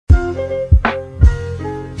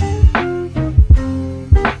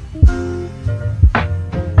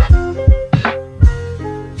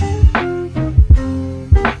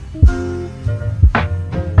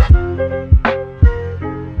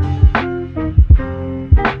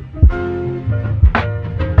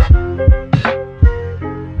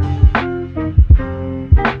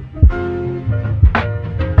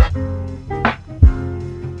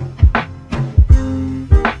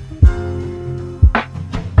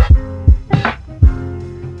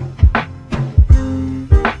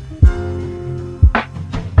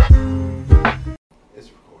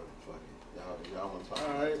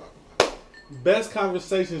Best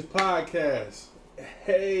Conversations Podcast.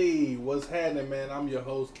 Hey, what's happening, man? I'm your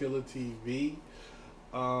host, Killer TV.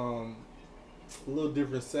 A little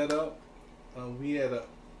different setup. We had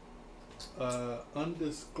a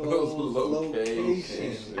undisclosed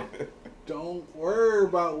location. Don't worry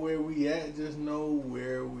about where we at. Just know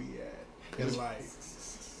where we at in life.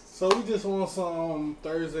 So we just want some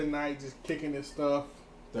Thursday night, just kicking this stuff.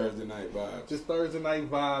 Thursday night vibe. Just Thursday night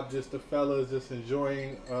vibe. Just the fellas just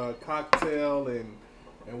enjoying a cocktail and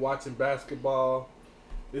watching basketball.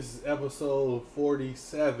 This is episode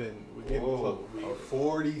 47. We're getting close.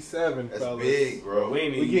 47, That's fellas. big, bro. We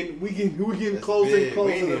getting closer and closer.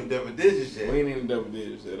 We ain't even double digits yet. We ain't even double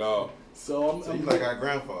digits at all. So you like our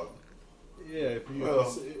grandfather. Yeah, if you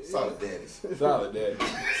solid daddies. Solid daddy.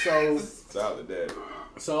 Solid daddy.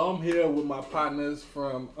 So I'm here with my partners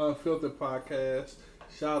from Unfiltered Podcast.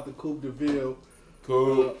 Shout out to Coupe DeVille.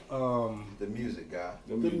 Cool. The music guy.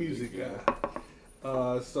 The music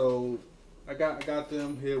guy. So I got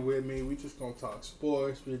them here with me. We just gonna talk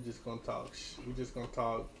sports. We just gonna talk shit. We just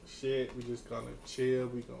gonna chill.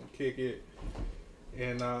 We gonna kick it.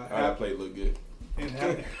 And I play look good. And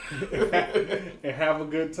have a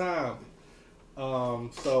good time.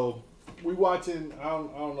 So we watching. I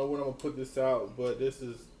don't know when I'm gonna put this out, but this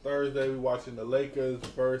is Thursday. We watching the Lakers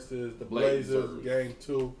versus the Blazers game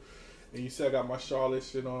 2. And you said I got my Charlotte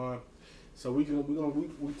shit on. So we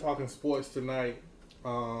talking sports tonight.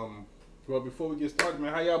 Well, before we get started,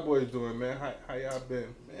 man, how y'all boys doing, man? How y'all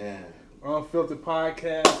been? Man. Unfiltered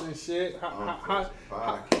podcast and shit. How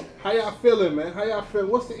y'all feeling, man? How y'all feeling?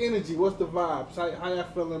 What's the energy? What's the vibes? How y'all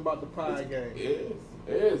feeling about the pod game?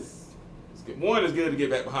 It's good. One, it's good to get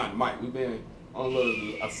back behind the mic. We've been on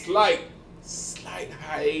a slight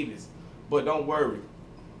hiatus, but don't worry.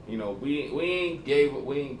 You know, we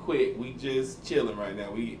ain't quit. We just chilling right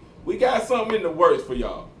now. We got something in the works for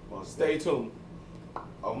y'all. Well, stay tuned.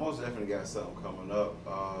 I most definitely got something coming up.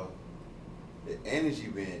 The energy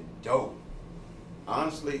been dope.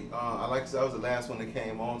 Honestly, like I said, I was the last one that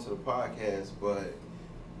came on to the podcast, but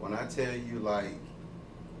when I tell you, like,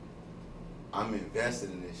 I'm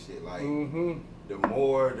invested in this shit. Like, the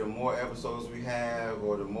more episodes we have,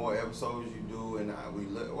 or the more episodes you do, and I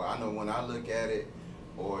know when I look at it,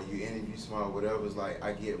 or you interview somebody, whatever, it's like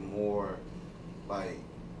I get more, like,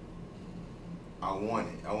 I want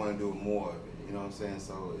it. I want to do more of it. You know what I'm saying?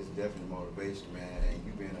 So it's definitely motivation, man. And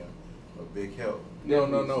you've been a big help.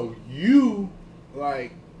 No. You,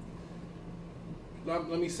 like, let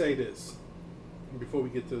me say this before we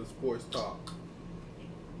get to the sports talk.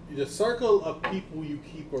 The circle of people you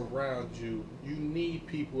keep around you, you need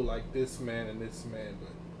people like this man and this man,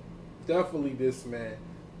 but definitely this man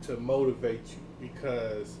to motivate you,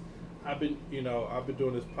 because I've been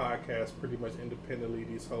doing this podcast pretty much independently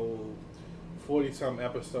these whole 40-some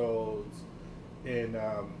episodes. And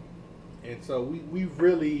so we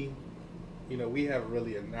really, we haven't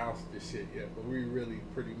really announced this shit yet, but we really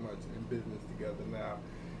pretty much in business together now.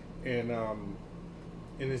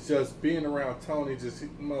 And it's just being around Tony,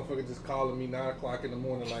 motherfucker just calling me 9 o'clock in the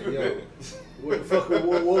morning like, yo,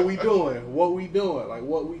 what we doing? Like,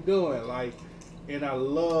 what we doing? Like, and I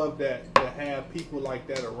love that, to have people like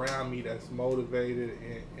that around me that's motivated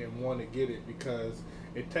and want to get it, because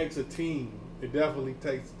it takes a team. It definitely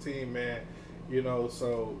takes a team, man.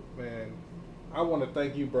 So, man, I want to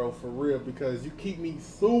thank you, bro, for real, because you keep me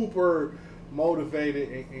super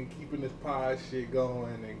motivated and keeping this pod shit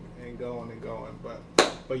going and going.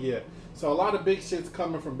 But yeah, so a lot of big shit's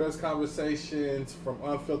coming from Best Conversations, from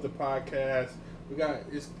Unfiltered Podcast. We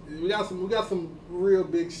got some real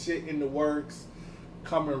big shit in the works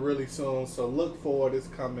coming really soon. So look forward. It's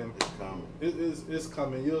coming. It's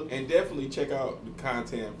coming. And definitely check out the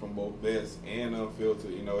content from both Best and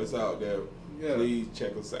Unfiltered. It's out there. Yeah. Please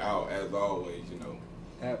check us out as always.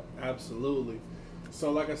 Absolutely.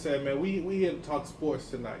 So like I said, man, we here to talk sports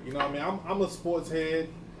tonight. You know what I mean? I'm a sports head.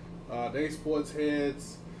 They sports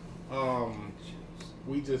heads.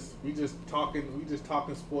 We just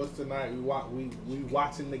talking sports tonight. We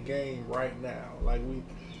watching the game right now. Like, we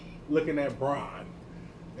looking at Bron.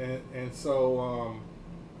 And so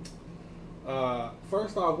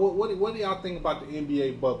first off, what do y'all think about the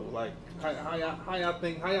NBA bubble? Like, how y'all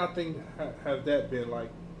think have that been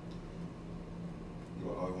like? You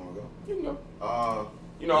want to go? You can go.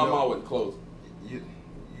 I'm always close. You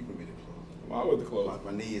can be the close. I'm always the close.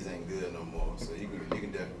 My knees ain't good no more, so you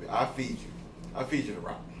can definitely. I feed you the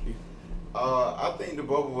rock. I think the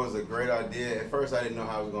bubble was a great idea. At first, I didn't know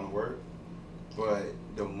how it was gonna work, but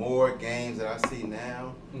the more games that I see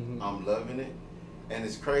now, I'm loving it. And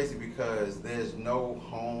it's crazy because there's no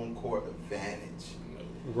home court advantage.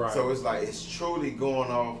 Right. So it's like it's truly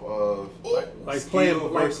going off of like skill playing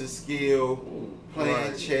versus skill, playing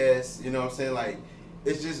right. chess. You know what I'm saying? Like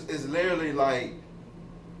it's literally like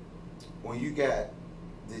when you got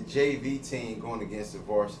the JV team going against the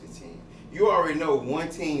varsity team. You already know one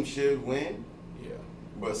team should win. Yeah.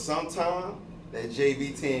 But sometime that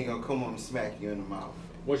JV team gonna come up and smack you in the mouth.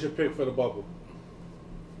 What's your pick for the bubble?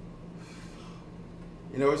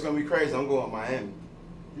 You know it's gonna be crazy. I'm going Miami.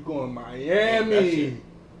 You going Damn, that Miami? shit-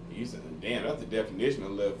 You said, damn, that's the definition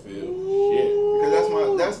of left field. Ooh.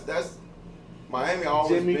 Because that's Miami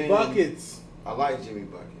always Jimmy been. Buckets. I like Jimmy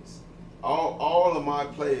Buckets. All of my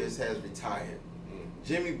players has retired. Shit.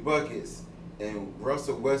 Jimmy Buckets and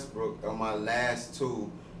Russell Westbrook are my last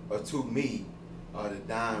two, or to me, are the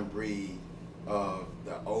dying breed of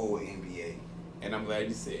the old NBA. And I'm glad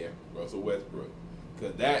you said Russell Westbrook,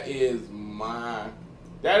 because that is my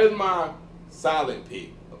solid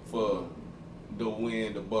pick for the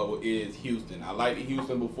win. The bubble is Houston. I liked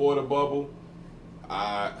Houston before the bubble.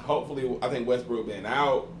 I think Westbrook been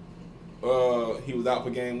out. He was out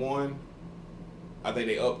for game 1. I think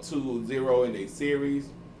they up 2-0 in their series.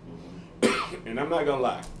 And I'm not gonna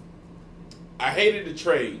lie, I hated the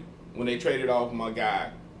trade when they traded off my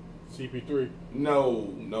guy. CP3.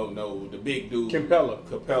 No, the big dude.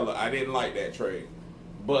 Capella. I didn't like that trade.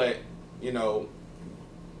 But, you know,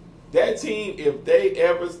 that team, if they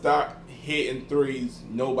ever start hitting threes,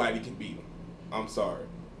 nobody can beat them. I'm sorry.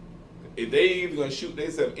 If they either gonna shoot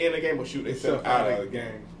themselves in the game or shoot themselves out of the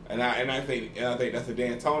game. And I think that's a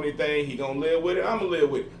D'Antoni thing. He gonna live with it. I'm gonna live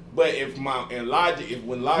with it. But when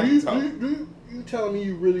Logic talk, You telling me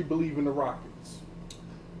you really believe in the Rockets?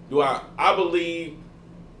 do I believe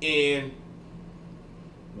in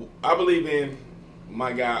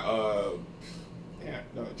my guy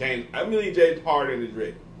James. I believe James Harden is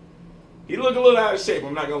ready. He look a little out of shape,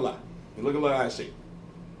 I'm not gonna lie. He look a little out of shape.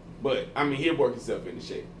 But I mean he'll work himself into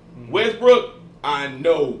shape. Mm-hmm. Westbrook, I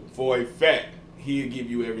know for a fact he'll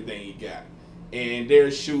give you everything he got. And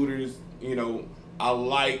their shooters, you know, I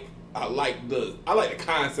like the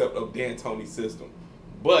concept of D'Antoni's system.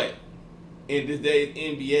 But in this day's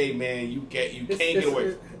NBA, man, you can't get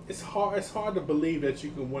away. It's hard to believe that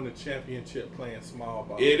you can win a championship playing small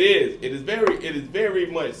ball. It is. It is very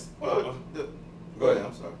much. Go ahead.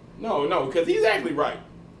 I'm sorry. No, because he's actually right.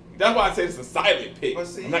 That's why I said it's a silent pick.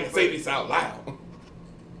 See, I'm not gonna say this out loud.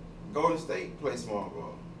 Golden State play small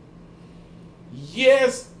ball.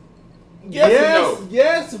 Yes, and no.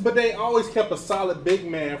 Yes, but they always kept a solid big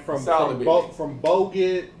man from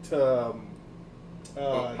Bogut to.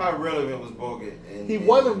 How relevant was Bogut? He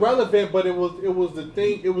wasn't relevant, but it was the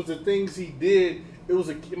thing. It was the things he did.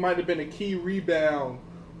 It might have been a key rebound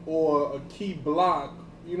or a key block.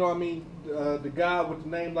 You know what I mean? The guy with the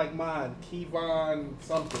name like mine, Kevon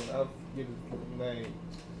something. I forget his name.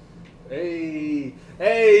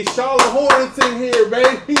 Hey, Charlotte Hornets in here,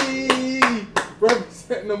 baby.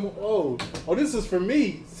 Representing them. Oh, this is for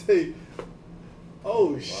me. Say,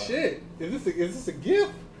 wow. Shit. Is this a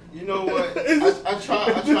gift? You know what? I try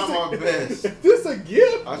my best. Is this a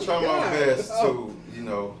gift? I try my best to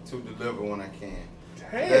deliver when I can.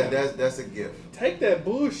 Damn. That's a gift. Take that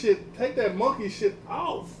bullshit, take that monkey shit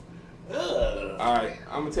off. Ugh. All right,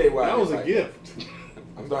 I'm gonna tell you why. That was a gift.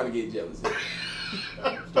 I'm starting to get jealous.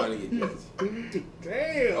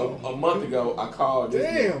 Damn. A month ago, I called this.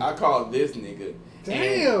 Damn. I called this nigga.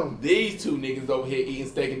 Damn. And these two niggas over here eating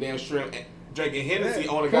steak and damn shrimp, and drinking Hennessy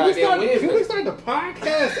on a goddamn Wednesday. Can we start the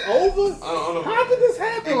podcast over? How did this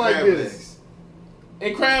happen like this?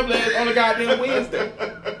 And crab legs on a goddamn Wednesday.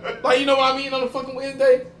 Like, you know what I mean on a fucking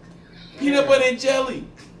Wednesday? Peanut butter and jelly.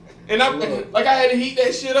 And I had to heat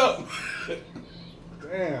that shit up.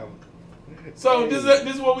 Damn. So this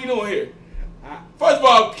is what we doing here. First of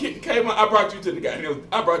all, Kayvon, I brought you to the goddamn.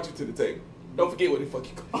 I brought you to the table. Don't forget what the fuck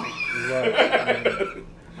you call. Right.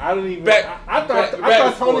 I don't even. I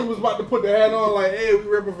thought Tony was about to put the hat on like, hey, we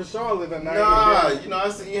repping for Charlotte tonight. Nah, I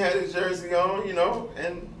seen you had his jersey on,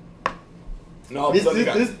 and no, this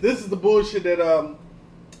is the bullshit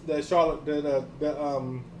that Charlotte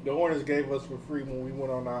the Hornets gave us for free when we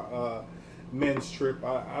went on our men's trip.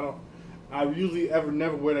 I usually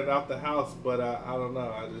never wear that out the house, but I don't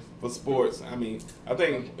know. I just for sports. I mean, I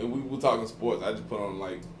think if we were talking sports, I just put on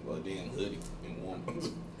like a damn hoodie and warm.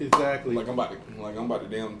 Exactly. Like I'm about to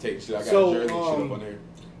damn take shit. I got a jersey shit up on there.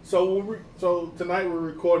 So tonight we're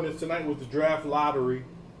recording this. Tonight was the draft lottery.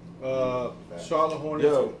 Charlotte Hornets.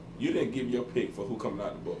 Yo, you didn't give your pick for who coming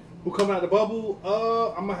out the bubble. Who coming out the bubble?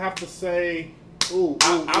 I'm gonna have to say.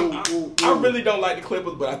 I really don't like the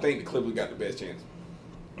Clippers, but I think the Clippers got the best chance.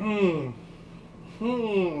 Damn.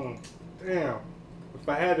 If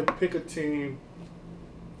I had to pick a team,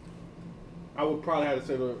 I would probably have to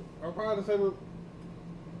say the.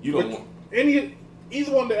 You don't want.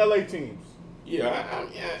 Either one of the LA teams. Yeah,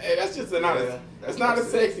 hey, that's just that's not a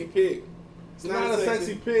sexy pick. It's not a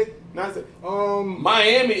sexy pick.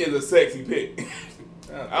 Miami is a sexy pick.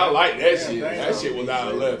 I like that shit. That shit was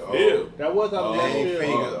out of left field. That was out of left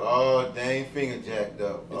field. Dang finger jacked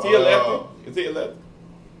up. Is he a lefty? Is he a lefty?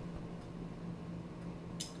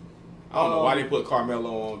 I don't know why they put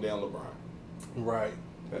Carmelo on down LeBron. Right.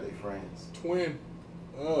 They friends. Twin.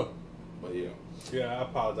 But yeah. Yeah, I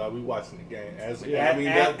apologize. We watching the game. We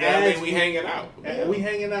hanging out. We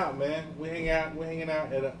hanging out, man. We hanging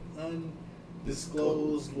out at an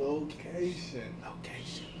undisclosed location.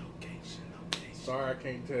 Sorry, I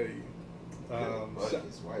can't tell you.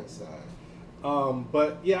 It's White Side.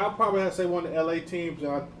 But yeah, I'll probably have to say one of the LA teams,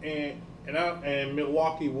 and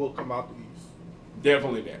Milwaukee will come out the East.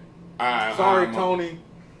 Definitely that. Sorry, Tony.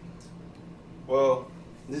 Well,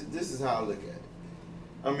 this is how I look at it.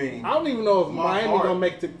 I mean, I don't even know if Miami gonna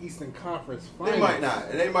make the Eastern Conference Finals. They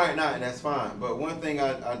might not, and that's fine. But one thing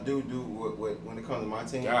I do when it comes to my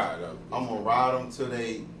team, I'm gonna ride them till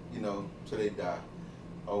they die,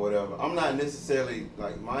 or whatever. I'm not necessarily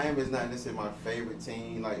like Miami is not necessarily my favorite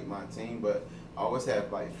team, like my team, but I always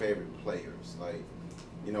have like favorite players. Like,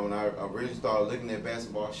 when I really started looking at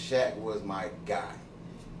basketball, Shaq was my guy.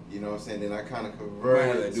 You know what I'm saying? Then I kind of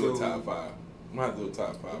converted to a top five. I'm gonna have to do a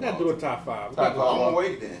top five. You gotta do a top five. I'm gonna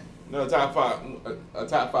wait then. No, top five. A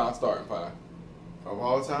top five starting five. Of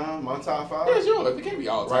all time? My top five? Yeah, sure. It can't be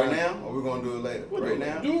all time. Right now? Or we're gonna do it later? Right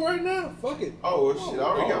now? Do it right now. Fuck it. Oh, well, shit. I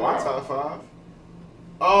already got my top five.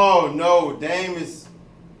 Oh, no. Dame is...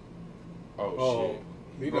 Oh, shit.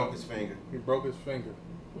 He broke his finger. He broke his finger.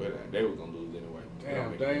 Well, they were gonna lose anyway.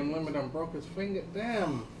 Damn, Dame Lemon done broke his finger.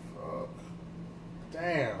 Damn.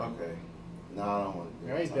 Damn. Okay. No, I don't want to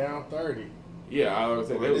do it. He's down 30. Yeah, I was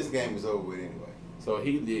saying this game is over with anyway. So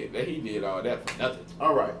he did all that for nothing.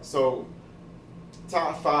 All right, so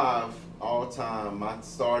top five all time. My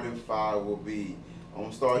starting five will be. I'm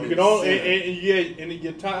gonna start. You can only and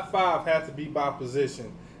your top five has to be by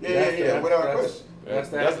position. Yeah, without question. That's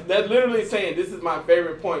literally saying this is my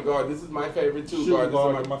favorite point guard. This is my favorite two guard.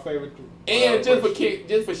 This is my favorite two. And just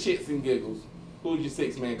for shits and giggles, who's your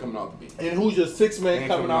sixth man coming off the bench? And who's your sixth man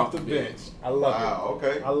coming off the bench? I love it. Wow.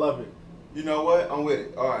 Okay. I love it. You know what? I'm with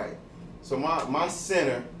it. All right. So my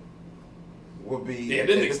center would be. Yeah,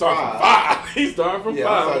 this nigga start from five. He's starting from five.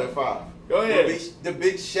 I started at five. Go ahead. The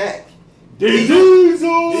Big Shaq.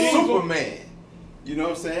 Diesel. Superman. You know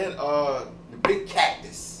what I'm saying? The Big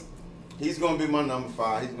Cactus. He's gonna be my number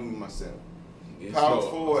five. He's gonna be my center. Power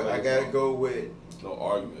forward. I gotta go with. No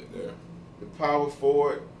argument there. The power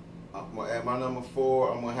forward. At my number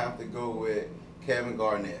 4, I'm gonna have to go with Kevin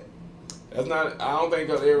Garnett. That's not. I don't think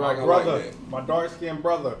everybody gonna like that. My dark skinned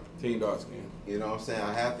brother. Team dark skin. You know what I'm saying?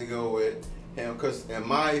 I have to go with him because, in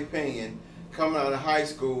my opinion, coming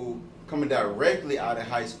directly out of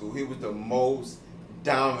high school, he was the most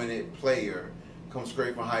dominant player. Come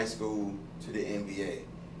straight from high school to the NBA.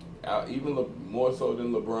 Even more so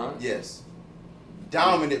than LeBron. Yes,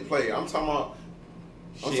 dominant player. I'm talking about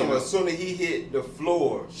as soon as he hit the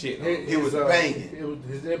floor, he was banging.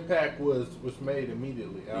 His impact was made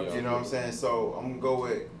immediately. Yeah. You know what I'm saying? So I'm gonna go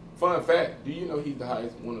with. Fun fact: do you know he's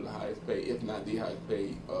one of the highest paid, if not the highest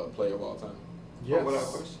paid player of all time?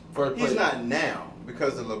 Yes. He's not now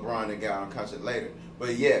because of LeBron that got on contract later.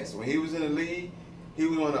 But yes, when he was in the league, he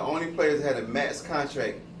was one of the only players that had a max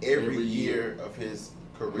contract every year of his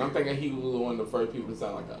career. And I'm thinking he was one of the first people to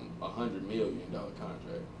sign like a $100 million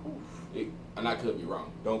contract. And I could be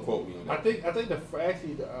wrong. Don't quote me on that. I think I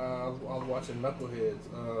was watching Knuckleheads.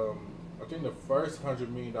 I think the first $100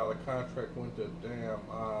 million contract went to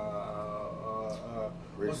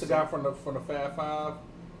what's the guy from the Fab Five?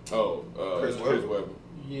 Oh, Chris Webber.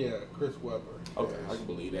 Yeah, Chris Webber. Okay, I can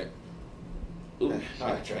believe that. Ooh,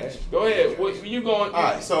 trash. Go ahead. What you going? All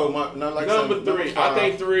right. So number 3. I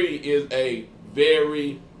think 3 is a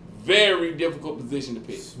very, very difficult position to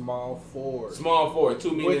pick. Small forward.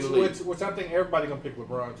 2 men in the league. Which I think everybody gonna pick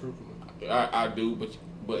LeBron. Truthfully, I do,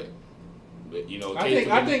 but you know, I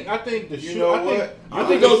think the you know what? I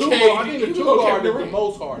think the two guard is the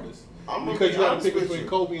most hardest because you got to pick between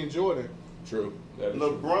Kobe and Jordan. True.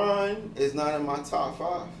 LeBron is not in my top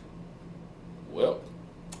 5. Well,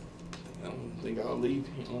 I don't think I'll leave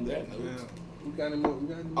on that note. Yeah. We got him.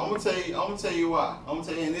 I'm gonna tell you why. I'm gonna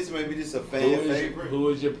tell you, and this may be just a fan favorite. Who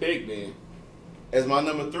is your pick then? As my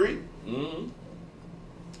number 3. Mm-hmm.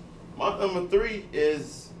 My number 3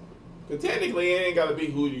 is. But technically, it ain't gotta be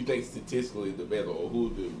who you think statistically is the best or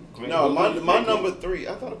who do. No, my number 3.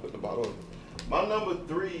 I thought I put the bottle. My number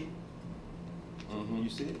 3. Mm-hmm. You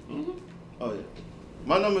see it? Mm-hmm. Oh yeah.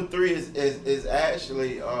 My number 3 is actually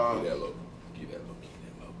Keep that low. Keep that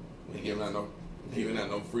low. We ain't giving out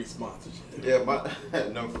no free sponsorship. yeah,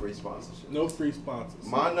 no free sponsorship. No free sponsors.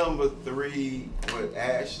 My number 3 would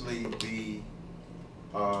actually be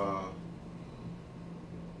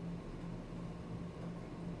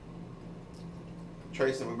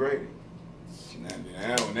Tracy McGrady.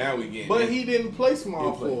 Now we getting. But in. he didn't play He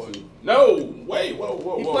small played forward. two. No, wait,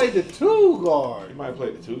 whoa. He played the 2 guard. He might have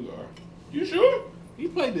played the 2 guard. You sure? He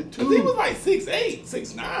played the 2. Cause he was like 6'8",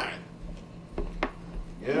 6'9".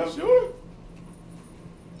 Yeah. You sure?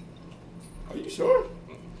 Are you sure?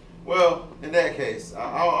 Well, in that case,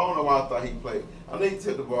 I don't know why I thought he played. I know he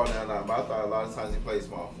took the ball down, but I thought a lot of times he played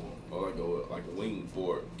small forward. Or like a wing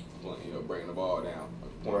forward, bringing the ball down,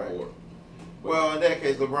 like a point Right. forward. Well, in that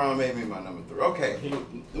case, LeBron made me my number 3. Okay.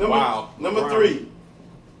 Wow. Number LeBron. 3,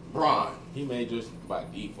 Bron. He made just by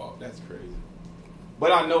default. That's crazy.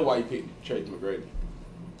 But I know why you picked Tracy McGrady.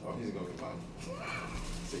 Oh, he's gonna be my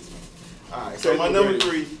 6 man. All right. So Tracy my number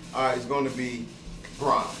McGrady. 3, is going to be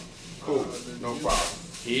Bron. Cool. No problem.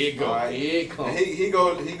 Here it go. All right. Here it comes. And he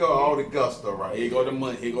go all the gusto right Here go the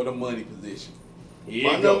money. Here go the money position. Here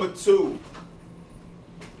My it go. number 2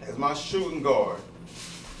 as my shooting guard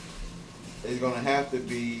is gonna have to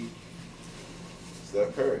be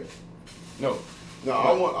Steph Curry. No. No,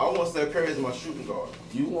 I want Steph Curry as my shooting guard.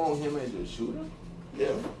 You want him as your shooter?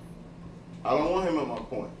 Yeah. I don't want him at my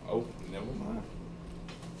point. Oh, never mind.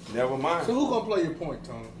 Never mind. So who gonna play your point,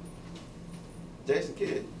 Tony? Jason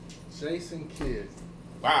Kidd. Jason Kidd.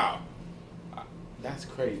 Wow. That's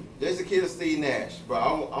crazy. Jason Kidd or Steve Nash, but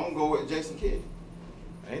I'm gonna go with Jason Kidd.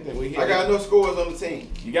 Ain't that we hear? I got no scores on the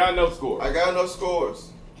team. You got no score. I got no scores.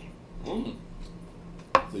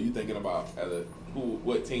 So you thinking about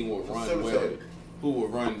what team will run well? Facilitate. Who will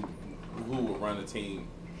run the team?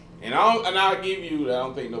 And I'll give you that. I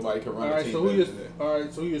don't think nobody can run All the right, team. so better than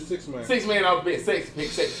that. who your 6 man? 6 man off bit. Six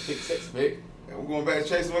pick. And we're going back to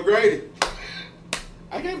Tracy McGrady.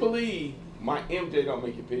 I can't believe my MJ don't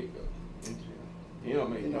make your pick though. MJ, he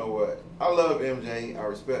don't make. You know what? I love MJ. I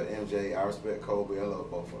respect MJ. I respect Kobe. I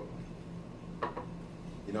love both of them.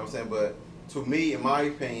 You know what I'm saying? But to me, in my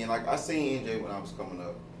opinion, like I seen MJ when I was coming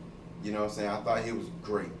up. You know what I'm saying? I thought he was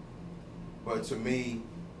great. But to me,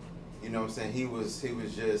 you know what I'm saying, he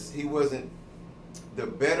wasn't the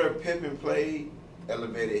better Pippen played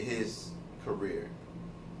elevated his career.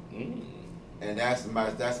 And that's my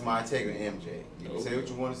take on MJ. You can say what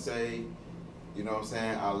you want to say. You know what I'm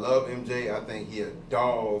saying? I love MJ. I think he a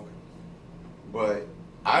dog. But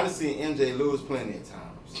I done seen MJ lose plenty of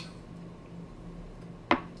times.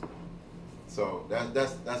 So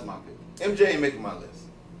that's my pick. MJ ain't making my list.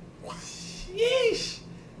 Yeesh.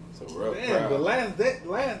 So real Damn, proud. the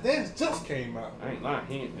last dance just came out. I ain't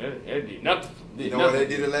lying. That did nothing. You know what they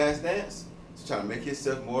did the last dance? He's trying to make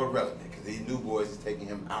himself more relevant because these new boys is taking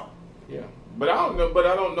him out. Yeah, but I don't know. But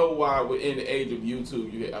I don't know why. In the age of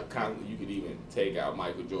YouTube, you could even take out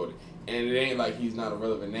Michael Jordan, and it ain't like he's not a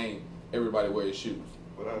relevant name. Everybody wears shoes.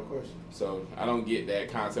 Without a question. So I don't get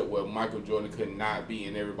that concept where Michael Jordan could not be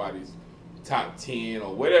in everybody's top 10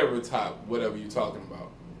 or whatever you're talking about.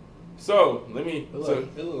 So let me. It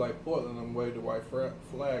look like Portland and waved the white flag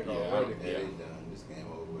already. Yeah, they done. This game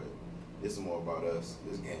over with. This is more about us.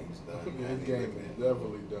 This game is done. This game is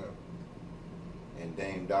definitely done. And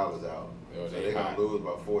Dame Dollar's out. Oh, So they they're hot. gonna lose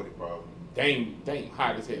by 40 probably. Dame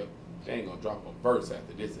hot as hell. They ain't gonna drop a verse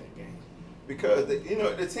after this game. Because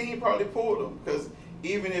the team probably pulled them. Because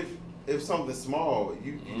even if something's small,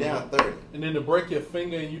 you down 30. And then to break your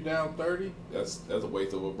finger and you down 30? That's a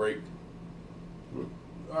waste of a break.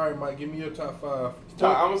 All right, Mike, give me your top 5.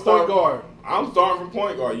 I'm start guard. I'm starting from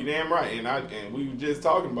point guard. You damn right. And we were just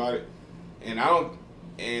talking about it. And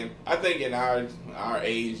I think in our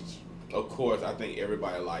age, of course, I think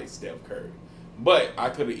everybody likes Steph Curry. But I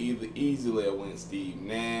could have easily went Steve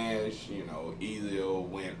Nash. Easily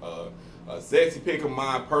went a sexy pick of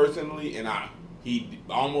mine personally, and he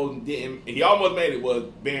almost didn't. He almost made it was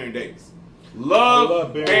Baron Davis.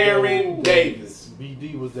 Love Baron Davis.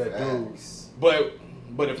 BD was that dude.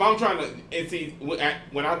 But if I'm trying to, and see,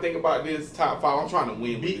 when I think about this top 5, I'm trying to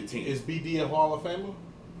win with the team. Is BD a Hall of Famer?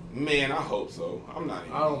 Man, I hope so. I'm not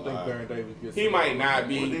even. I don't think Baron Davis gets. He might not What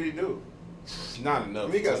be. did he do? Not enough. I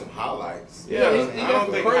mean, he got some highlights. Yeah, he I got don't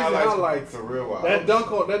some think crazy highlights. highlights. Career wise. That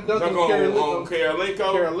dunk on On Karolinko.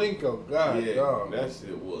 Karolinko. God, Yeah, dog. that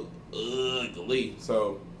shit was ugly.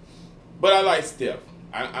 So, but I like Steph.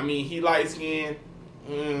 I mean, he light skinned.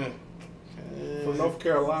 From North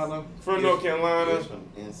Carolina. From North Carolina. He's from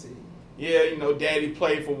NC. Yeah, you know, Daddy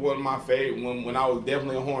played for one of my favorite. When I was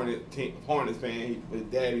definitely a Hornets fan, his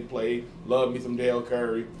daddy played. Loved me some Dale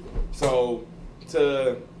Curry. So,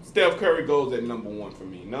 Steph Curry goes at number 1 for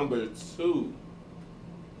me. Number 2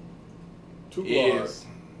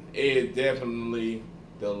 is definitely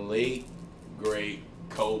the late, great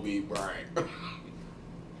Kobe Bryant.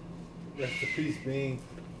 That's the piece being.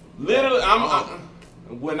 Literally,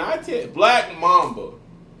 when I tell Black Mamba,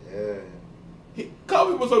 Yeah.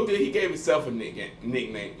 Kobe was so good, he gave himself a nickname.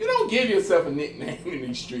 You don't give yourself a nickname in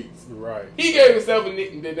these streets. Right. He gave himself a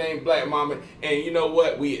nickname, the name Black Mamba, and you know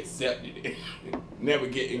what? We accepted it.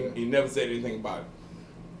 He never said anything about it.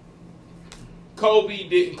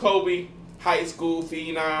 Kobe, high school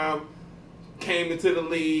phenom, came into the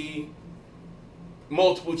league,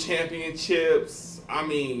 multiple championships. I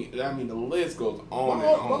mean, the list goes on and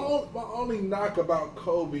on. My only knock about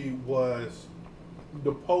Kobe was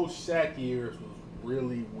the post-Shaq years was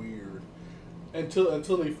really weird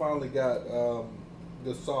until he finally got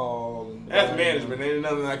Gasol. And That's management. Ain't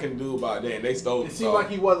nothing I can do about that. They stole. It seemed like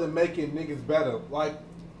he wasn't making niggas better. Like,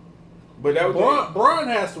 but that was Bron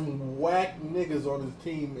had some whack niggas on his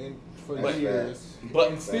team for years,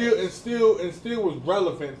 but still was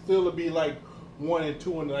relevant. Still to be like 1 and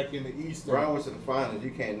 2 in the Eastern. Bron went to the finals.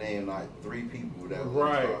 You can't name like 3 people that was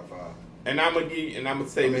in the top 5. And I'm gonna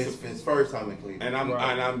say this. His first time in Cleveland. And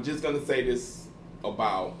I'm just gonna say this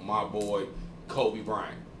about my boy Kobe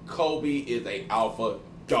Bryant. Kobe is a alpha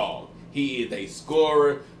dog. He is a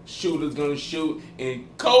scorer. Shooter's gonna shoot, and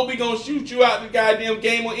Kobe gonna shoot you out the goddamn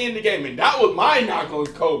game or end the game. And that was my knock on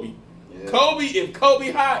Kobe. Yeah. If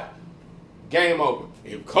Kobe hot, game over.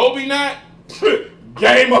 If Kobe not,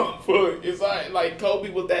 game over. It's like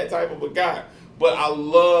Kobe was that type of a guy. But I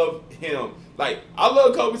love him. Like, I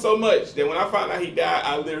love Kobe so much that when I found out he died,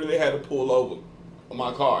 I literally had to pull over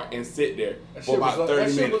my car and sit there for about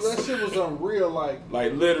 30 minutes. That shit was unreal. Like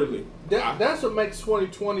literally. That's what makes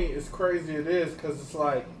 2020 as crazy it is, because it's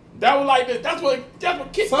like that's what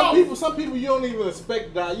kicked off. Some people you don't even expect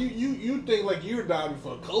to die. You think like you're dying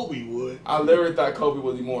before Kobe would. I literally thought Kobe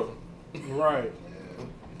was immortal. Right.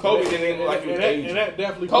 Kobe didn't even like he was aging. And that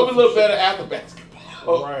definitely Kobe looked better after basketball.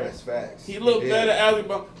 Right. That's facts. He looked better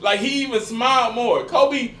after, like he even smiled more.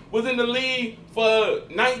 Kobe was in the league for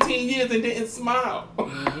 19 years and didn't smile.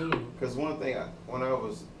 Because one thing, when I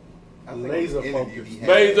was laser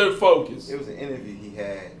focused. It was an interview he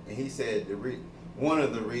had, and he said one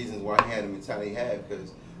of the reasons why he had the mentality he had,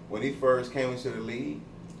 because when he first came into the league,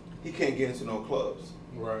 he couldn't get into no clubs.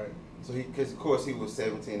 Right. So because of course he was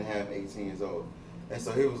 17 and a half, 18 years old, and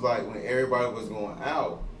so he was like, when everybody was going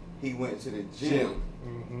out, he went to the gym.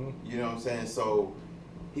 You know what I'm saying? So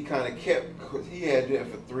he kind of he had that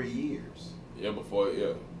for 3 years. Yeah, before.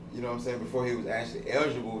 You know what I'm saying? Before he was actually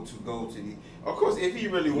eligible to go to the. Of course, if he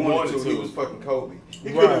really wanted to, he was fucking Kobe. He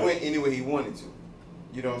could have went anywhere he wanted to.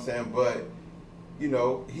 You know what I'm saying? But, you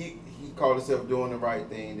know, he called himself doing the right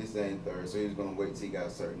thing, this, that, and third. So he was going to wait till he got a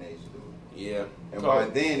certain age to do it. Yeah. And by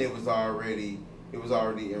then, it was already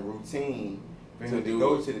in routine for him to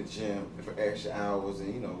go to the gym for extra hours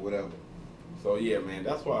and, you know, whatever. So, yeah, man,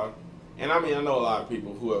 that's why. And, I mean, I know a lot of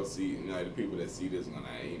people who have seen, you know, the people that see this,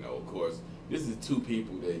 you know, of course, this is 2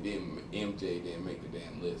 people that MJ didn't make the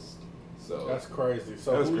damn list. So that's crazy.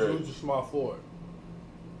 So who's your small forward?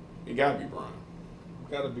 It gotta be Bron.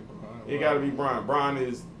 Gotta be Bron. It gotta be Bron. Bron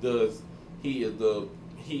he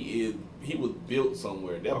was built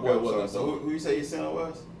somewhere. That boy wasn't. So who you say your center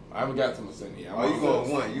was? I haven't got to my center yet. You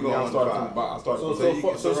going 1? You going 5?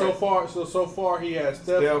 So far he has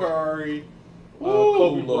Steph Curry,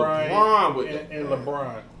 Kobe Bryant, and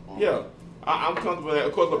LeBron. Yeah. I'm comfortable with that.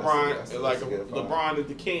 Of course, LeBron is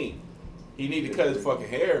the king. He need to cut his fucking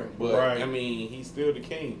hair, but I mean, he's still the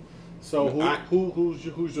king. So who's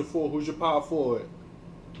your power forward?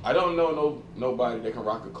 I don't know nobody that can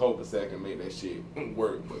rock a cul-de-sac and make that shit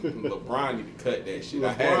work, but LeBron need to cut that shit.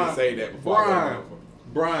 I had to say that before.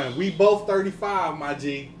 Brian, we both 35, my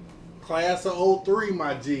G. Class of 03,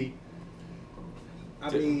 my G. I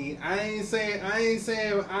mean, I ain't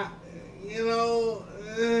saying you know,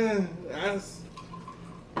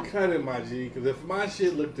 cut it, my G. Because if my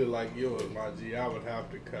shit looked like yours, my G, I would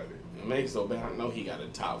have to cut it. It makes so bad. I know he got a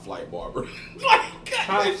top flight barber.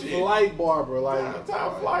 Top flight barber,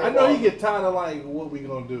 I know he get tired of like, what we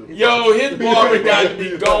gonna do? Yo, his barber got to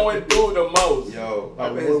be going through the most. Yo,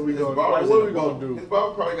 what we gonna do? His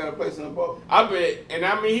barber probably got a place in the boat. I bet, and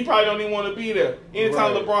I mean, he probably don't even want to be there.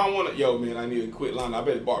 Anytime LeBron want to, yo, man, I need to quit line. I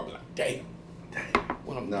bet his barber be like, damn.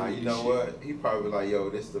 Nah, you know what? He probably like, yo,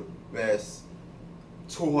 this the best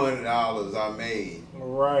 $200 I made.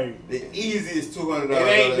 Right. The easiest $200 it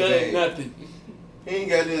ain't done nothing. He ain't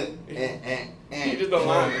got it. He just don't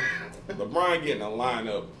line up. LeBron getting a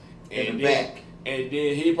lineup. In the back. And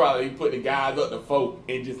then he probably put the guys up to 4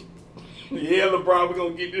 and just, yeah, LeBron, we're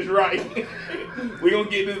going to get this right. We're going to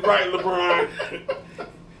get this right, LeBron.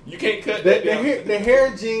 You can't cut that down. The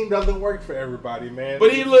hair gene doesn't work for everybody, man.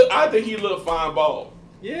 But I think he look fine bald.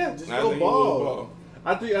 Yeah, just I go think he look bald.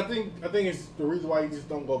 I think it's the reason why you just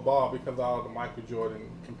don't go bald because of all the Michael Jordan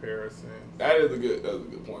comparisons. That's a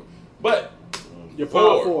good point. But You're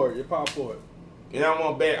power forward. And I'm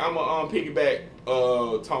gonna piggyback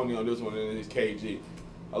Tony on this one and his KG.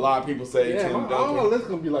 A lot of people say Yeah, Tim all Duncan. my lists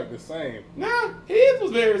gonna be like the same. Nah, his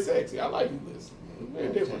was very sexy. I like his list.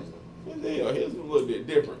 Very different. Yeah, his was a little bit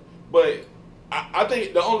different. But I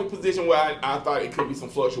think the only position where I thought it could be some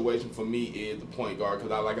fluctuation for me is the point guard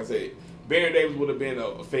because like I said, Baron Davis would have been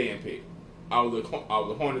a fan pick. I was a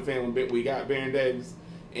Hornet fan when we got Baron Davis,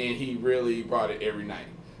 and he really brought it every night.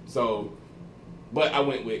 So, but I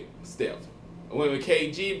went with Steph. I went with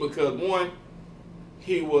KG because one,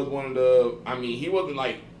 he was one of the. I mean, he wasn't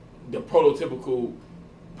like the prototypical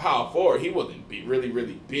power forward. He wasn't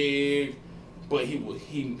really big, but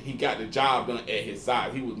he got the job done at his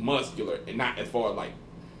size. He was muscular and not as far as like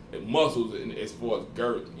muscles and as far as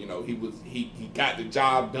girth. You know, he got the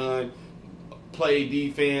job done. Played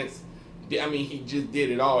defense. I mean, he just did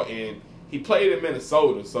it all, and he played in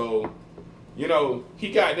Minnesota, so you know he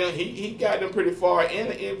got them. He got them pretty far, and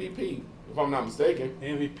an MVP, if I'm not mistaken.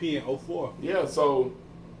 MVP in 04. Yeah, so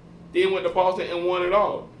then went to Boston and won it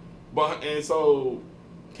all. And so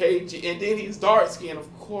KG, and then he's dark skinned.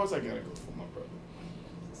 Of course, I gotta go for my brother.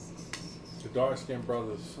 The dark skinned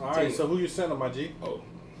brothers. All right, so who you sending, my G? Oh,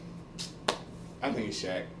 I think it's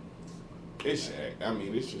Shaq. It's Shaq. I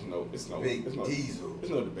mean, it's no Diesel. There's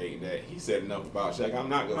no debating that. He said enough about Shaq. I'm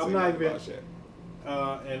not gonna say enough about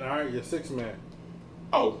Shaq. And all right, your 6th man.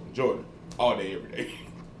 Oh, Jordan. All day, every day.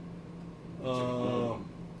 All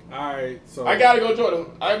right, so I gotta go Jordan.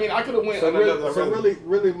 I mean, I could have went another. So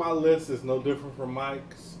really, my list is no different from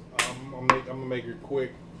Mike's. I'm gonna make it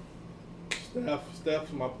quick.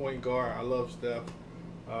 Steph's my point guard. I love Steph.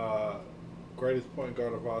 Greatest point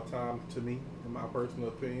guard of all time to me, in my personal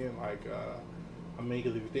opinion. Like, I mean,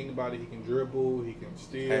 because if you think about it, he can dribble, he can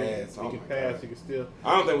steal, Pass. he can pass, he can steal.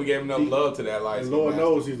 I don't think we gave enough love to that. Like, And Lord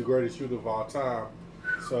knows he's the greatest shooter of all time.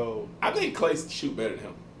 So I think Clay shoot better than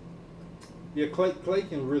him. yeah, Clay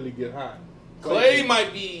can really get hot. Clay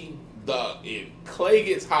might be if Clay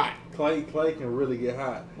gets hot. Clay can really get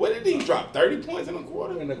hot. What did he drop? 30 points in a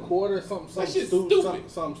quarter? In a quarter, something shit's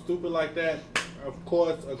stupid. Something stupid like that. Of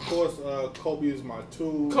course, Kobe is my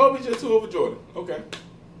 2. Kobe's your 2 over Jordan. Okay.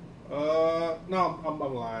 No, I'm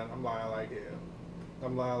lying. I'm lying like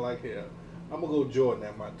hell. I'm gonna go Jordan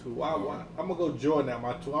at my 2. I'm gonna go Jordan at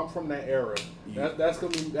my 2. I'm from that era. Yeah. That's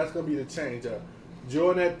gonna be the change.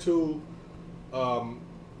 Jordan at 2,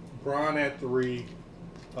 Bron at 3,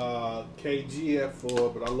 KG at 4.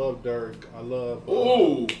 But I love Dirk. I love.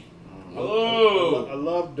 I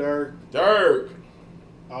love Dirk.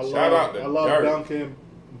 Shout out to I love Dirk. Duncan,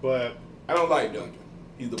 but I don't like Duncan.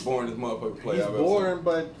 He's the boringest motherfucker player he's I've ever seen. boring.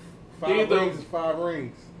 But 5 Either. rings is 5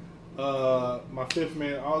 rings. My 5th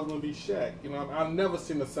man always gonna be Shaq. You know, I've never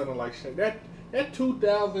seen a center like Shaq. That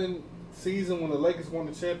 2000 season when the Lakers won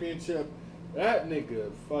the championship, that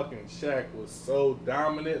nigga fucking Shaq was so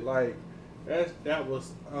dominant. Like that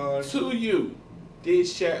was. To you, did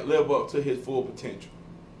Shaq live up to his full potential?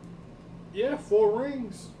 Yeah, 4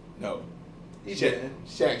 rings. No. He Shaq didn't.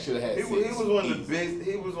 should have had He 6. was one of the Easy. big.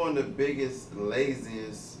 He was one of the biggest,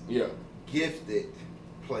 laziest, Yeah. gifted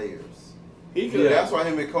players. He could. Yeah, that's why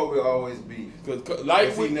him and Kobe always beef. Because like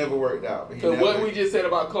Because he never worked out. He Because never- what we just said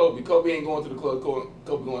about Kobe ain't going to the club.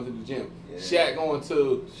 Kobe going to the gym. Yeah. Shaq going to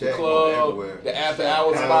the Shaq going club, everywhere. the after Shaq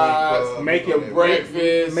hour Comedy spots, Club, making the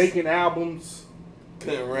breakfast, making albums.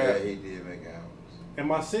 couldn't Yeah, rap. he did make albums. And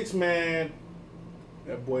my 6th man,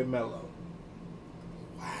 that boy Melo.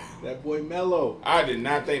 Wow. That boy Melo. I did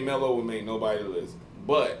not think Melo would make nobody's list,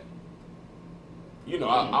 but you know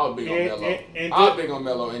I was big on Melo. I was big on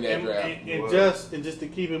Melo in that draft. And just to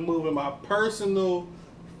keep it moving, my personal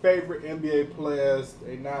favorite NBA players,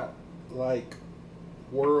 they not like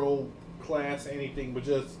world class anything, but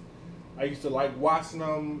just I used to like watching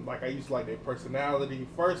them. Like I used to like their personality.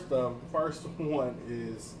 First one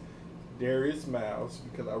is Darius Miles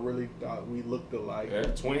because I really thought we looked alike.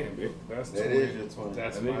 That's twin, bitch. That's That twin. is your twin.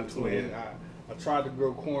 That's That my is your twin. twin. I tried to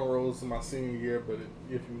grow cornrows in my senior year, but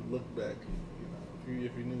if you look back, you know,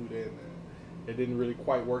 if you knew then, it didn't really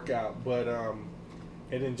quite work out. But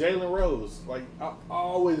and then Jalen Rose, like I've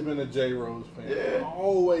always been a J Rose fan. Yeah.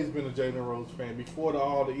 Always been a Jalen Rose fan before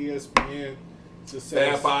all the ESPN Fab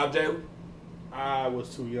success. 5, Jalen. I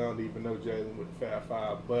was too young to even know Jalen with the Fab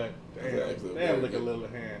Five, but damn, look a little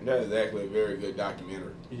hand. That's actually a very good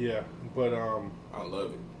documentary. Yeah, but I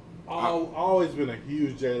love it. I've always been a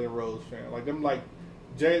huge Jalen Rose fan. Like them, like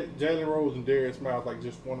Jalen Rose and Darius Miles, like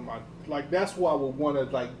just one of my like. That's why I would want to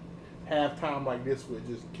like have time like this with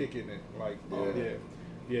just kicking it. Like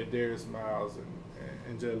yeah, Darius Miles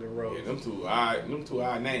and Jalen Rose. Yeah, them two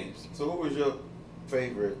odd names. So who was your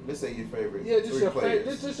favorite? Let's say your favorite. Yeah, just your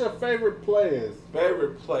players. just your favorite players.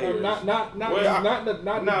 Favorite players. Not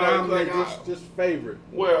just favorite.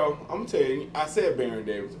 Well, I'm gonna tell you, I said Baron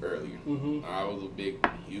Davis earlier. Mm-hmm. I was a big,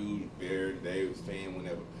 huge Baron Davis fan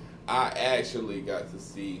whenever. I actually got to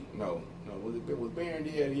see was Baron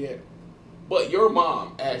there yet? But your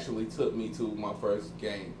mom actually took me to my first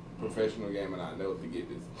game, professional game, and I'll never forget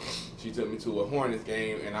this. She took me to a Hornets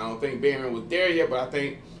game, and I don't think Baron was there yet, but I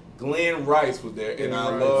think Glenn Rice was there, and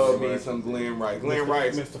I love me some Glenn Rice. Glenn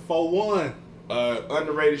Rice, Mr. 4-1.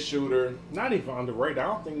 Underrated shooter. Not even underrated. I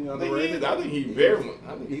don't think he's underrated. I think he very much.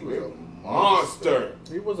 I think He was a monster.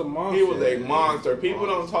 He was a monster. He was a monster. People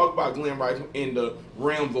don't talk about Glenn Rice in the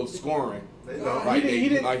realms of scoring. He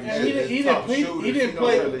didn't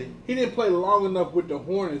play long enough with the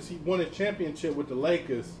Hornets. He won a championship with the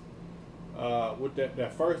Lakers. With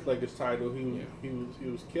that first Lakers title, he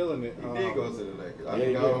was killing it. He did go to the Lakers. I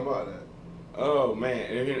think all about that. Oh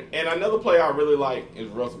man! And another player I really like is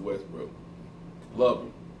Russell Westbrook. Love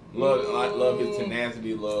him. Love his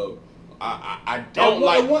tenacity. I don't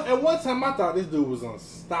like. At one time, I thought this dude was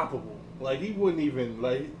unstoppable. Like he wouldn't even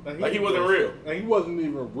like he wasn't real. Like he wasn't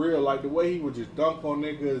even real. Like the way he would just dunk on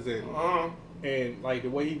niggas and like the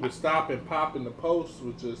way he would stop and pop in the post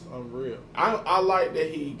was just unreal. I like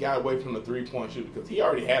that he got away from the 3-point shooter because he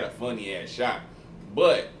already had a funny ass shot,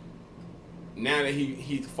 but now that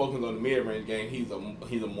he's focused on the mid range game, he's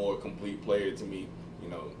a more complete player to me. You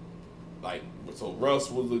know, like so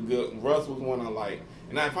Russ was one I like.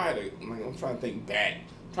 And if I had to, I'm trying to think back,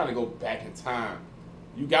 I'm trying to go back in time.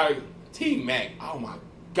 You got T-Mac. Oh my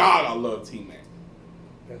God, I love T-Mac.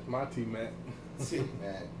 That's my T-Mac.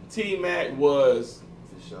 T-Mac was,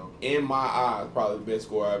 for sure, in my eyes, probably the best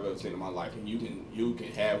scorer I've ever seen in my life. And you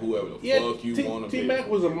can have whoever the fuck you want to be. T-Mac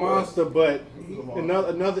was a monster, but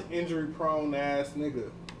another injury-prone ass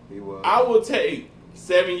nigga. He was. I will take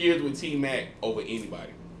 7 years with T-Mac over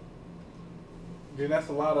anybody. Then that's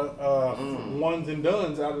a lot of ones and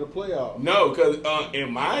dones out of the playoffs. No, because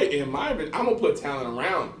in my I'm gonna put talent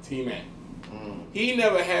around T-Mac. He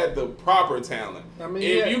never had the proper talent. I mean,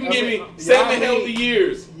 if you can give me 7 healthy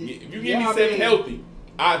years, if you give me 7 healthy,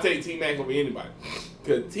 I'll take T-Mac over anybody.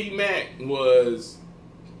 Because T-Mac was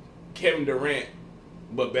Kevin Durant,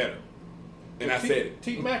 but better. And I said it.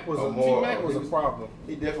 T-Mac was a problem.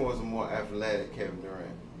 He definitely was a more athletic Kevin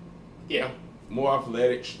Durant. Yeah, more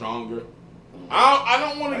athletic, stronger. I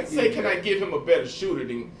don't want to say can I give him a better shooter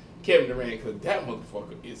than Kevin Durant, because that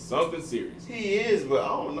motherfucker is something serious. He is, but I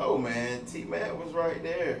don't know, man. T-Mac was right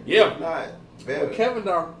there. Yeah. Not better.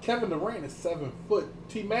 Well, Kevin Durant is 7 foot.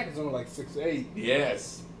 T-Mac is only like 6'8".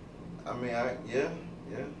 Yes. I mean, yeah.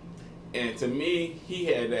 And to me, he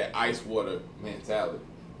had that ice water mentality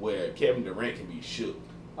where Kevin Durant can be shook.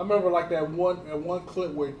 I remember like that one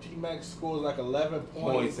clip where T-Mac scores like 11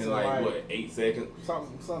 points in like what, 8 seconds?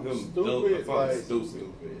 Something stupid. Something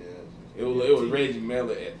stupid. Yeah. It was Reggie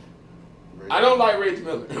Miller. I don't like Reggie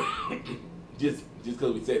Miller. just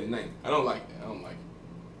because we said his name. I don't like that.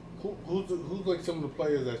 Who's like some of the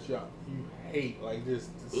players that you hate, like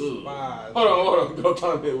just despise? Hold on. Go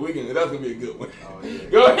talk to Wiggins. That's gonna be a good one. Oh, yeah.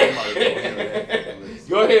 Go ahead.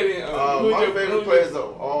 Go ahead. My favorite players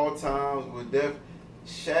of all time would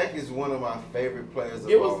Shaq is one of my favorite players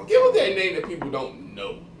of all time. Give us that name that people don't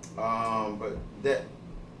know. But that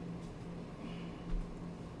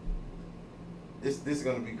this is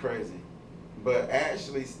gonna be crazy. But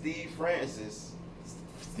actually, Steve Francis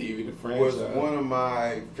Stevie the was franchise one of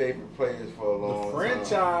my favorite players for a long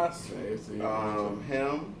time.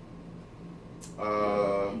 Him.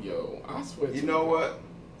 Yo, I swear. You know what?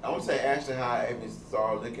 I would say actually how I even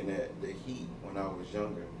started looking at the Heat when I was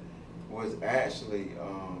younger was actually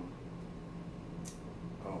oh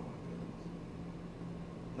my goodness,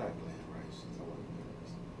 not Glenn Rice.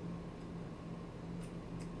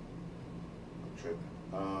 I'm tripping.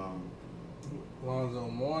 Lonzo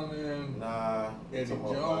Mourning. Nah. Eddie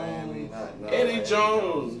Jones. Miami, Eddie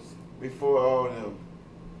Jones. Before all them.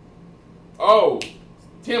 Oh,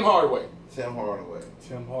 Tim Hardaway. Tim Hardaway.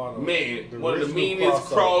 Man, one of the meanest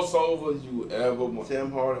crossovers you ever want.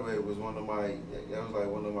 Tim Hardaway was one of my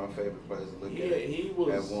favorite players to look at. He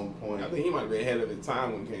was at one point. I think he might have been ahead of his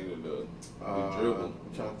time when it came to the dribble. I'm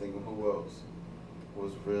trying to think of who else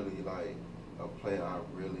was really like a player I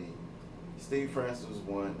really. Steve Francis was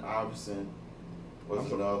one. Iverson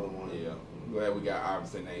was another one. Yeah, I'm glad we got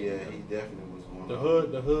Iverson. Yeah, he definitely was one. The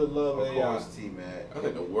hood love Of AI. course, T-Mac. I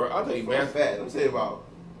think the world. I think Matter of fact, let me tell you about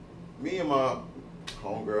me and my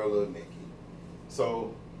homegirl, Lil Nikki.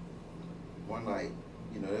 So one night,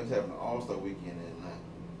 they was having an All-Star weekend in Atlanta.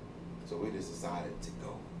 So we just decided to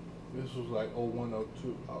go. This was like 01,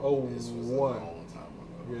 02. This was a 01. long time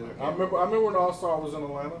ago. Yeah, I remember when the All-Star was in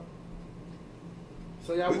Atlanta.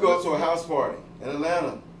 So y'all We go to a house party in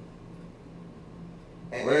Atlanta.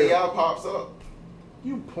 And Really? AI pops up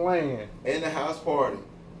You playing. in the house party,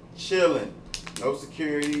 chilling. No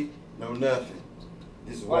security, no nothing.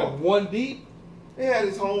 Just Like walking. one deep? They had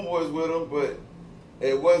his homeboys with him, but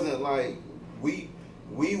it wasn't like we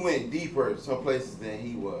went deeper some places than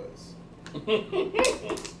he was.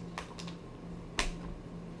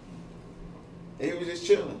 He was just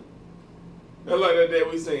chilling. I like that day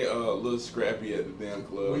we seen Lil Scrappy at the damn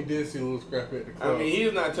club. We did see a little scrappy at the club. I mean,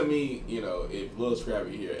 he's not to me, if Lil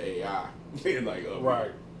Scrappy here AI, he's like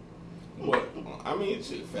right. But I mean,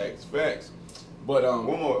 shit, facts. But One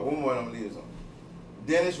more I'm gonna leave this on.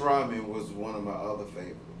 Dennis Rodman was one of my other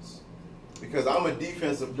favorites because I'm a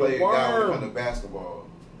defensive player guy when it comes to basketball.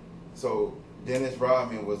 So Dennis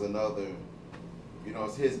Rodman was another.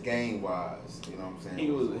 It's his game wise. You know what I'm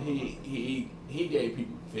saying? he gave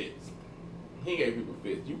people fits.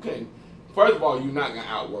 You couldn't. First of all, you're not gonna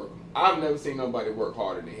outwork him. I've never seen nobody work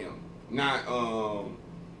harder than him. Not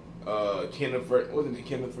Kenneth. Wasn't it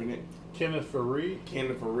Kenneth Fournette? Kenneth Fareed.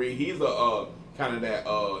 Kenneth Fareed. He's a kind of that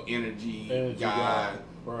energy guy.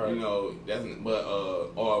 Right.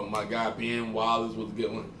 Or my guy Ben Wallace was a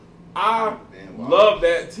good one. I Ben Wallace. love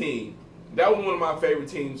that team. That was one of my favorite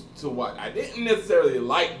teams to watch. I didn't necessarily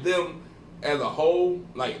like them as a whole,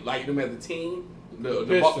 like them as a team, the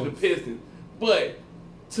Pistons. But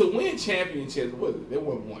to win championships, they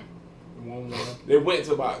won one. 1-1. They went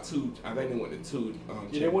to about two. I think they went to two.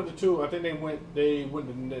 Yeah, they went to 2. I think they went the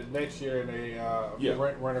next year and they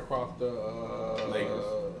ran across the Lakers.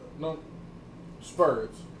 No, Spurs.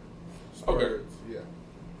 Okay. Yeah.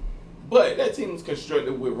 But that team was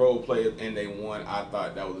constructed with role players, and they won. I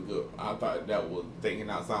thought that was good. I thought that was thinking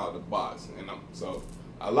outside the box, and I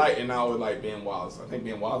always like Ben Wallace. I think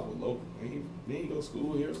Ben Wallace was local. Didn't he go to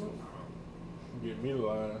school here or something? Get me the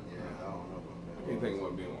line. Yeah, I don't know about that. I can't think of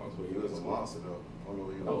what Ben Wallace was. He was a monster though. I don't know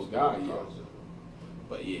where he Oh, was. God, yeah.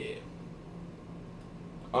 But yeah.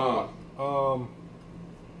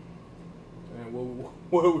 And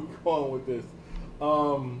where are we going with this?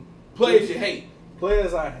 Players you hate.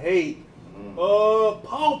 Players I hate.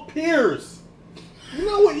 Paul Pierce. You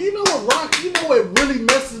know what, Rock? You know what really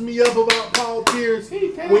messes me up about Paul Pierce?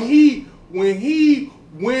 When he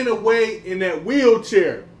went away in that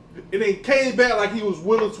wheelchair and then came back like he was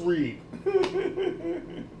Willis Reed.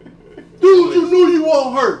 Dude, you knew you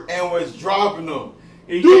won't hurt. And was dropping them.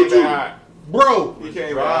 He Dude, came back. Bro, He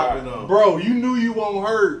came Dropping back. them. bro, you knew you won't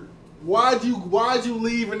hurt. Why'd you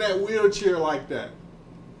leave in that wheelchair like that?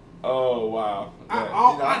 Oh wow.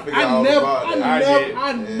 I forgot all about that.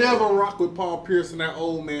 I never rock with Paul Pierce in that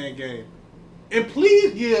old man game. And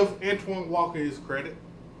please give Antoine Walker his credit.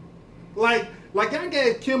 Like I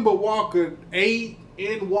gave Kemba Walker 8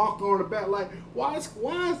 and Walker on the back. Like why is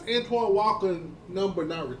Antoine Walker number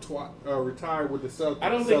not retired with the Celtics? I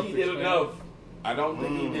don't think he did man? enough. I don't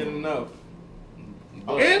think he did enough.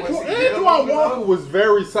 Antoine Walker was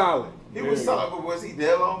very solid. He was solid, but was he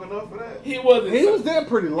there long enough for that? He wasn't. He was there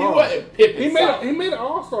pretty long. He wasn't Pippen. He made an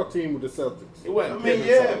All-Star team with the Celtics. He wasn't. I mean, Pippen,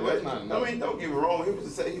 yeah, so but that's not enough. don't get me wrong. He was to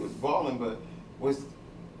say he was balling, but was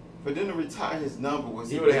for them to retire his number, was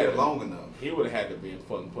he would've there had to- long enough? He would have had to be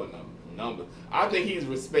fucking putting up numbers. I think he's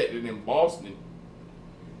respected in Boston.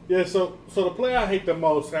 Yeah, so the player I hate the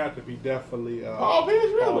most had to be definitely Paul Pierce,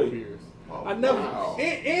 really? Paul Pierce. Oh, I never wow.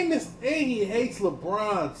 and he hates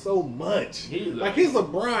LeBron so much. He's Like his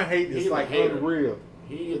LeBron hate he's is a like hater. unreal.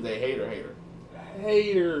 He is a hater.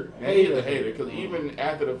 Hater. He's a hater because even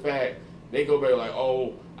after the fact, they go back like,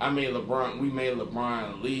 "Oh, we made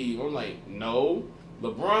LeBron leave." I'm like, no,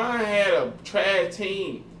 LeBron had a trash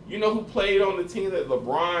team. You know who played on the team that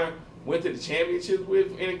LeBron went to the championships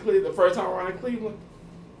with in Cleveland the first time around in Cleveland?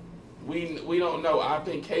 We don't know. I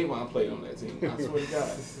think Kayvon played on that team. I swear to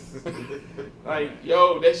God. Like,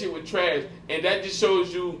 yo, that shit was trash. And that just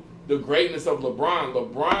shows you the greatness of LeBron.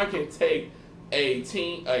 LeBron can take a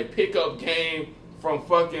pickup game from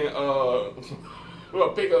fucking a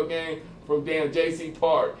pickup game from damn JC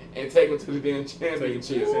Park and take them to the damn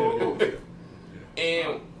championship.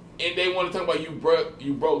 and they want to talk about you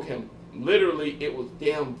broke him. Literally, it was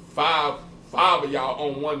damn 5 of y'all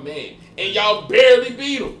on one man, and y'all barely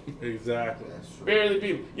beat him. Exactly. That's true. Barely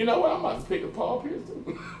beat him. You know what? I'm about to pick up Paul Pierce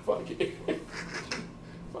too. Fuck it.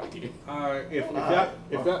 Fuck it. Alright, if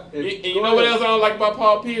And you know what else I don't like about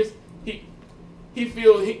Paul Pierce? He be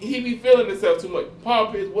feeling himself too much.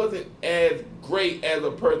 Paul Pierce wasn't as great as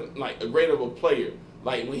a person, like a great of a player.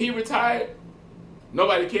 Like when he retired,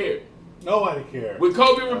 nobody cared. Nobody cares. When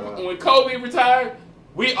Kobe retired,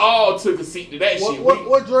 we all took a seat to that shit.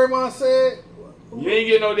 What Draymond said? You ain't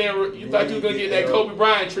getting no damn. You thought you was gonna get that Kobe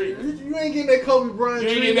Bryant treatment. You ain't getting that Kobe Bryant You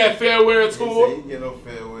ain't treatment. getting that farewell He tour. said he get no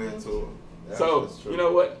farewell tour. So That's true. you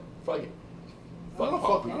know what? Fuck it. I Fuck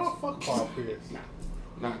Paul don't Pierce. fuck Paul Pierce.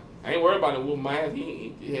 Nah. I ain't worried about him whooping my ass.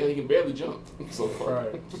 He can barely jump so far.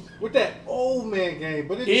 Right. With that old man game,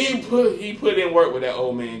 but He put in work with that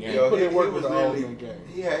old man game. Yo, put he in work was with the old literally- man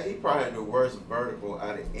game. He probably had the worst vertical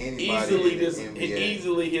out of anybody in the NBA.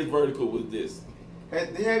 Easily his vertical was this.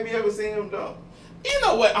 Have you ever seen him dunk? You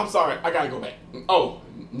know what? I'm sorry. I gotta go back. Oh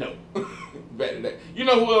no, back to that. You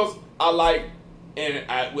know who else I like? And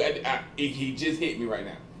he just hit me right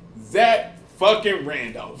now. Zach fucking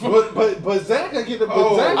Randolph. But Zach can get the.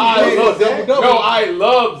 Oh, Zach I can love get Zach. double. No, I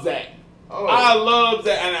love Zach. Oh. I love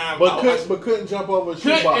Zach, and but couldn't jump over a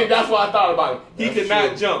couldn't, shoebox. and that's what I thought about him. He That's could not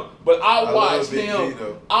true. jump. But I love watched Big G, him.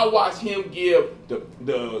 though. I watched him give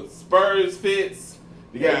the Spurs fits.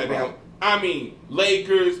 The Yeah, goddamn. right. I mean,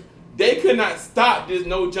 Lakers. They could not stop this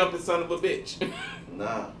no jumping son of a bitch,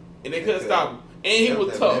 Nah. and they couldn't stop him. And he That was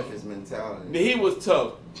that tough. Memphis mentality. He was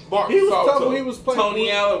tough. Bart He was Gasol tough when he was playing- Tony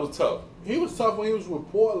Allen was tough. He was tough when he was with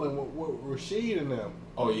Portland with Rasheed and them.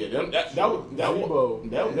 Oh yeah, that was Tebow.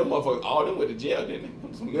 them motherfuckers. All them went to jail,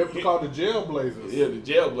 didn't they? They were called the Jailblazers. Yeah, the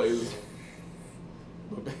Jailblazers.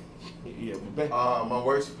 Yeah, but back. My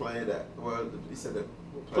worst play that he said the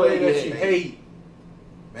Play Play that you hate.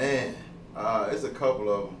 Man, it's a couple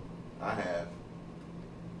of them I have.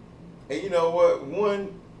 And you know what?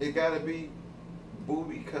 One, it gotta be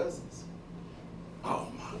Boobie Cousins. Oh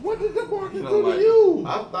my! What did the market You do don't to like you?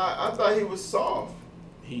 I thought he was soft.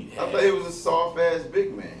 He I thought he was a soft ass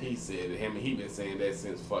big man. He said it. Him. He been saying that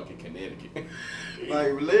since fucking Connecticut.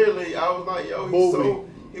 Like literally, I was like, yo, he's so.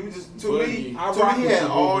 He was just to me. Boogie. I To rock me, he with had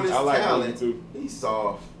you, all Boogie. this I like talent. Boogie, too. He's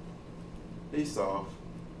soft. He's soft.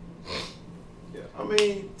 Yeah, I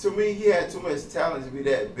mean, to me, he had too much talent to be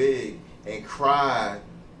that big and cry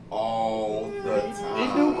all the time.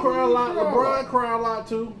 He do cry a lot. LeBron cry a lot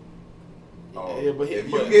too. Oh, Yeah, but if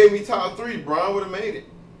you gave me top 3, Bron would have made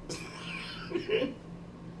it.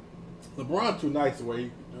 LeBron too nice the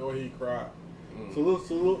way he cried. Mm.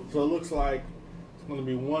 So it looks like it's going to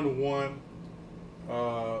be 1-1.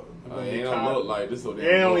 It don't look like this. So damn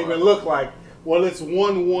It don't boring. even look like. Well, it's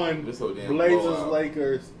 1-1. This so damn Blazers blowout.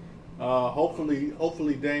 Lakers.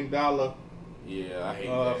 Hopefully Dame Dollar Yeah, I hate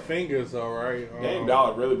that. fingers all right. Dame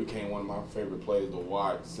Dollar really became one of my favorite players to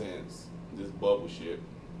watch since this bubble shit.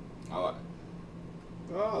 I like.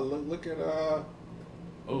 Oh, look at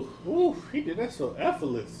Oof. Ooh, he did that so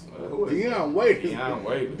effortless. Who is Deion Waiters. Deion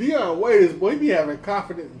Waiters. Deion Waiters, boy, he be having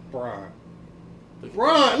confidence.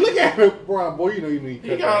 Brian, look at him, Brian. Boy, you know you need.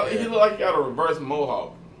 He look like he got a reverse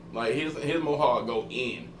mohawk. Like his mohawk go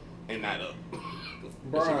in and not up.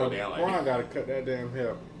 That shit go down like Brian got to cut that damn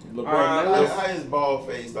hair. LeBron. All right, now How his ball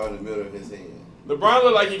face started in the middle of his head. LeBron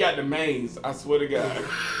look like he got the mains. I swear to God.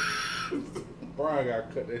 Brian got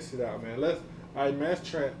to cut that shit out, man. All right, man. Let's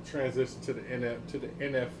transition to the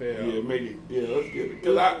NFL. Yeah, make it. Yeah, let's get it.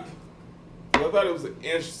 Because I thought it was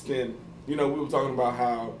interesting. You know, we were talking about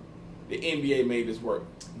how the NBA made this work.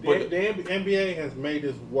 The But NBA has made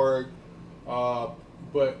this work,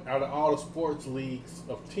 but out of all the sports leagues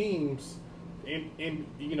of teams,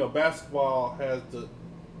 basketball has the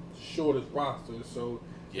shortest roster, so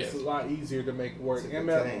Yes. it's a lot easier to make work. To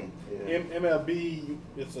contain, yeah. MLB,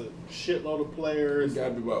 it's a shitload of it's players. got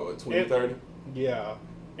to be about, 20, 30? Yeah,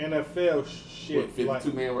 NFL shit. What,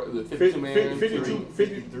 52 man? The 50, 52 man?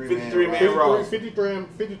 53 man roster.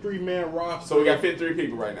 53 man roster. So we got 53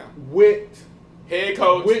 people right now. with Head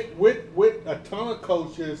coach, with a ton of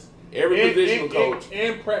coaches. every positional coach,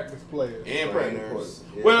 and practice players. and practice Trainers, players.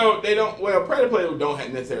 yeah. Well, they don't. Well, practice players don't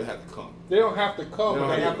necessarily have to come. They don't have to come, No,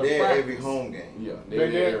 but they have to They're practice. every home game. Yeah, They're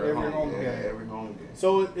there every home. home Yeah, game. every home game.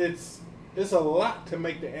 So it's a lot to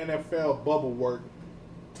make the NFL bubble work.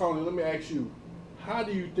 Tony, let me ask you, how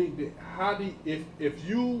do you think that? If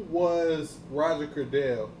you was Roger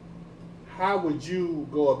Goodell, how would you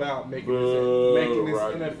go about making this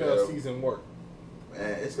Roger NFL Goodell. season work?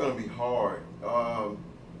 Man, it's gonna be hard.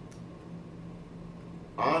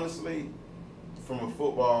 Honestly, from a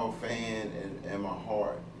football fan and my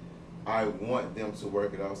heart, I want them to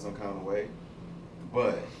work it out some kind of way.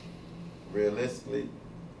 But realistically,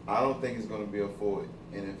 I don't think it's going to be a full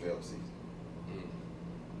NFL season.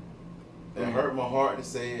 It hurt my heart to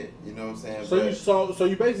say it, you know what I'm saying? So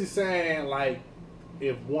you basically saying like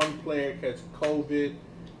if one player catches COVID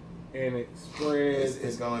and it spreads,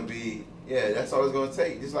 it's gonna be that's all it's gonna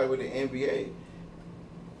take. Just like with the NBA.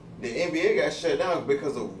 The NBA got shut down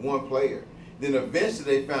because of one player. Then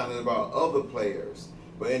eventually they found out about other players.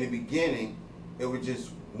 But in the beginning, it was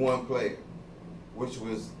just one player, which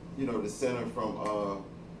was, the center from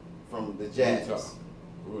the Jazz. Utah.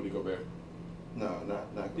 Rudy Gobert. No,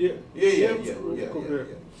 not yeah. You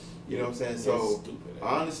know what I'm saying? So stupid,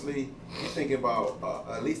 honestly, you're thinking about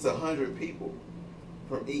at least 100 people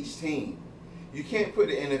from each team. You can't put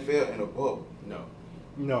the NFL in a bubble. No,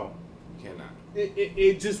 you cannot.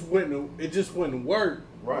 It just wouldn't work.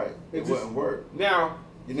 Right. It wouldn't work. Now,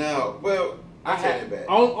 well, I had it back.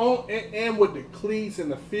 And with the cleats in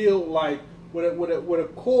the field, like with a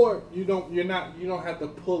court, you don't have to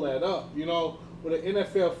pull that up. With an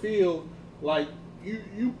NFL field, like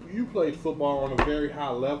you played football on a very high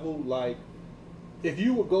level. Like if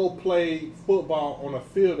you would go play football on a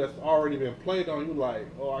field that's already been played on, you like,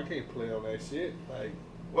 oh, I can't play on that shit. Like,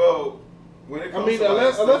 well, when it comes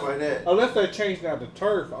to stuff like that, unless they're changing out the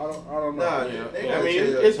turf, I don't know. Nah, they gotta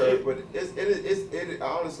change the turf, but it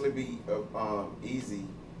honestly be easy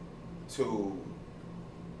to.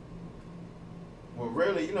 Well,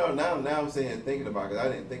 really, now I'm sitting here thinking about it because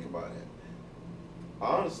I didn't think about it.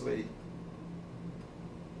 Honestly,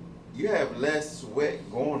 you have less sweat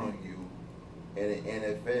going on you in the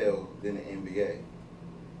NFL than the NBA.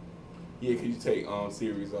 Yeah, because you take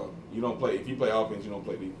series off. You don't play. If you play offense, you don't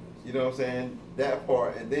play defense. You know what I'm saying? That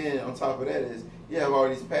part. And then on top of that is you have all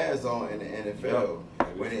these pads on in the NFL.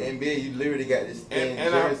 When the NBA, you literally got this thin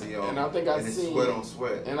jersey on. And I think I've seen sweat on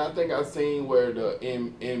sweat. And I think I've seen where the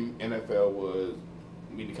NFL was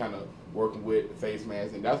kind of working with the face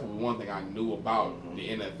mask, and that's one thing I knew about the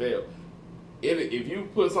NFL. If you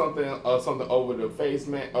put something over the face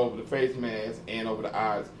mask, and over the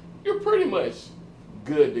eyes, you're pretty much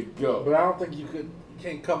good to go. But I don't think you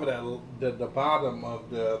can't cover the bottom of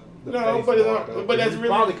the no, face but that's you really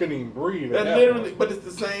probably couldn't even breathe. That's literally, but it's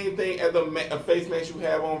the same thing as a face mask you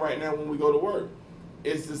have on right now when we go to work.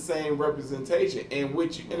 It's the same representation, and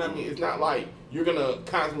I mean, it's not like you're gonna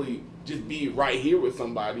constantly just be right here with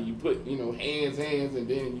somebody. You put hands, and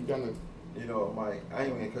then you gonna. Mike, I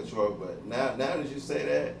ain't gonna cut you off, but now that you say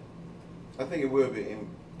that, I think it will be in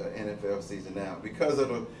the NFL season now because of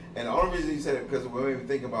and the only reason you said it because when we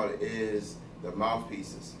think about it is the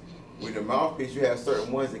mouthpieces. With the mouthpiece, you have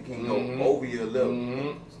certain ones that can go over your lip,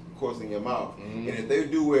 of course, in your mouth. And if they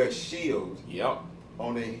do wear a shield,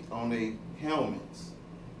 on their helmets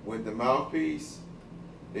with the mouthpiece,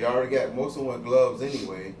 they already got most of them with gloves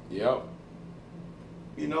anyway. Yep.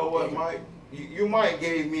 You know what, Mike? You might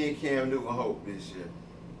gave me and Cam Newton hope this year.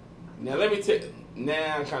 Now let me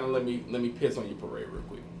piss on your parade real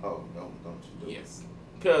quick. Oh, don't you do Yes.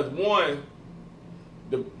 Because one,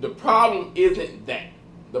 the problem isn't that.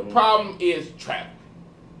 The problem is travel.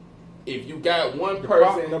 If you got one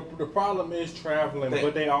person, the problem is traveling,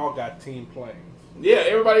 but they all got team planes. Yeah,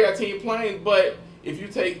 everybody got team planes, but if you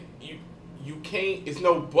take you can't. It's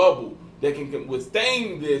no bubble that can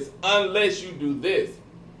withstand this unless you do this.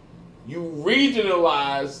 You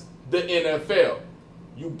regionalize the NFL.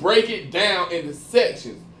 You break it down into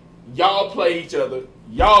sections. Y'all play each other.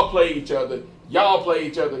 Y'all play each other. Y'all play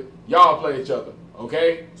each other. Y'all play each other.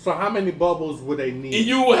 Okay. So how many bubbles would they need?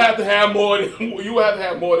 You would have to have more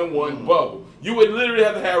than one bubble. You would literally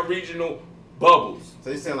have to have regional bubbles. So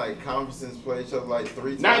you saying like conferences play each other like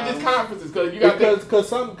 3 times? Not just conferences, because you got because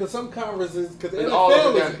some conferences because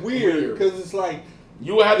NFL is weird because it's like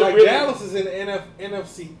you would have to really, Dallas is in the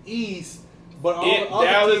NFC East, but all the other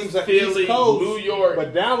Dallas, teams are Philly, East Coast, New York,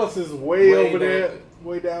 but Dallas is way over there,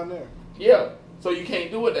 way down there. Yeah, so you can't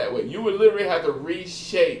do it that way. You would literally have to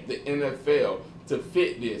reshape the NFL to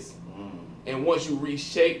fit this. And once you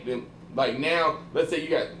reshape them, like now, let's say you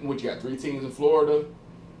got 3 teams in Florida,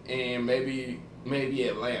 and maybe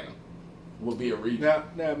Atlanta will be a region.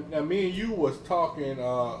 Now, me and you was talking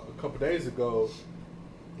a couple days ago,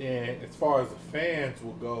 and as far as the fans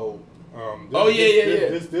will go,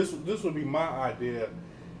 this would be my idea.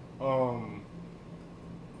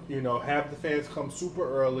 Have the fans come super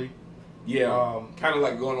early. Yeah, kind of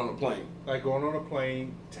like going on a plane. Like going on a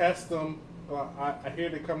plane, test them. I hear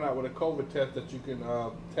they're coming out with a COVID test that you can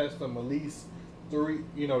test them at least 3.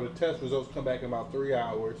 The test results come back in about 3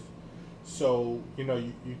 hours. So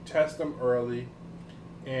you test them early,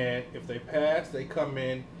 and if they pass, they come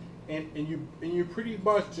in, and you pretty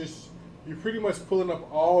much just you're pretty much pulling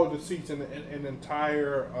up all the seats in the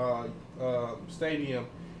entire stadium,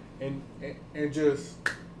 and just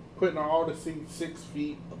putting all the seats 6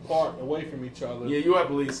 feet apart, away from each other. Yeah, you have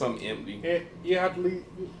to leave some empty. And you have to leave.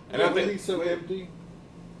 And I think leave some empty.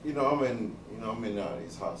 I'm in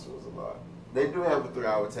these hospitals a lot. They do have a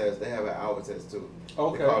 3-hour test. They have an hour test too.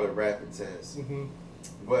 Okay. They call it rapid test. Mm-hmm.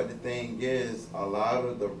 But the thing is, a lot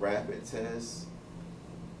of the rapid tests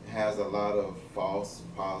has a lot of false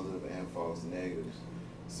positive and false negatives.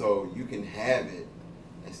 So you can have it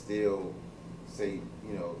and still say,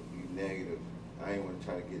 you negative. I ain't want to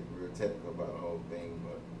try to get real technical about the whole thing,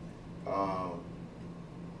 but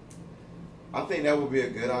I think that would be a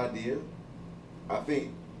good idea. I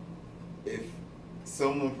think if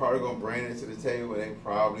someone probably gonna bring it to the table, they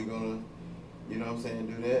probably gonna,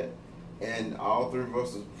 do that. And all three of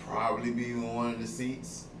us would probably be in one of the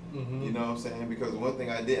seats. Mm-hmm. You know what I'm saying? Because one thing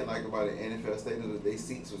I didn't like about the NFL stadium was their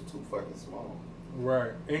seats was too fucking small.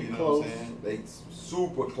 Right. And you know close. what I'm saying? They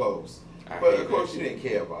super close. I But hate of course that you shit.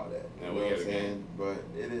 didn't care about that. Yeah, You we know what got I'm a saying? game.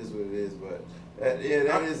 But it is what it is. But that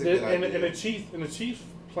is a good idea. And the Chiefs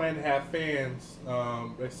plan to have fans.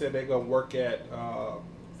 They said they're gonna work at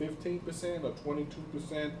 15% or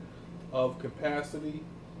 22% of capacity,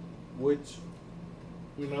 which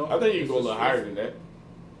I think you can go a little higher than that.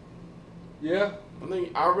 Yeah.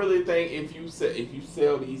 I really think if you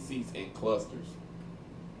sell these seats in clusters,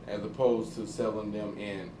 as opposed to selling them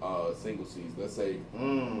in single seats. Let's say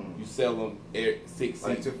you sell them 6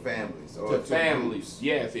 like seats to families. Or to to families. groups.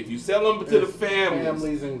 Yes, if you sell them to the It's families.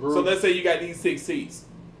 families and groups. So let's say you got these 6 seats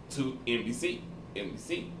to NBC,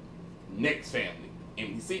 next family,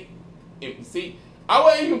 NBC. I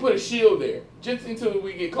wouldn't even put a shield there. Just until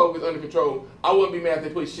we get COVID under control, I wouldn't be mad if they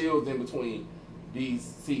put shields in between these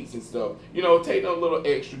seats and stuff. Take them a little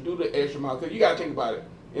extra, do the extra mile. Because you got to think about it.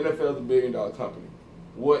 NFL's a $1 billion company.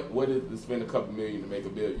 What is to spend a couple million to make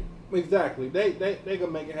 $1 billion? Exactly. They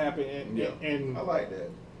gonna make it happen. And I like that.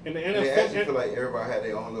 And the They NFL actually feel like everybody had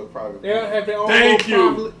their own little private. they have their own Thank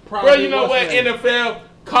little you. private Bro, you know what, what's name. NFL?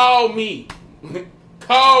 Call me.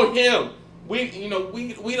 Call him. We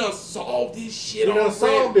done solved this shit We done already.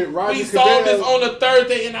 solved it, Roger We solved Goodell. this on a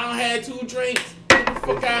Thursday and I had 2 drinks. Get the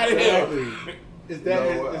fuck out of Exactly. here. It's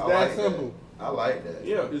that what? it's I that like simple. I like that.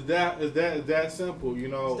 Yeah. It's that simple,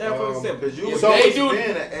 It's definitely simple. Because you would So they do-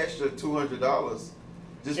 spend an extra $200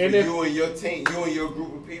 just for And if- you and your team, you and your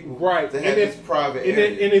group of people, Right. to And have if- this private And,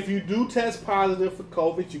 area. and if you do test positive for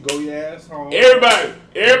COVID, you go your ass home.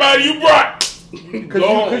 Everybody you brought. Go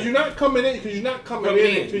home. Because you're not coming in. Because you're not coming Come in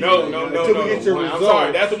in. until No. we get your I'm results.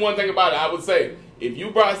 sorry. That's the one thing about it. I would say if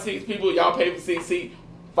you brought 6 people, y'all pay for 6 seats.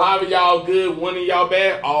 5 of y'all good, 1 of y'all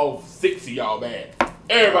bad. All 6 of y'all bad.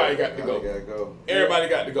 Everybody got to go. Gotta go. Everybody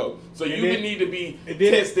got to go. So And you then- would need to be and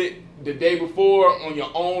then- tested the day before on your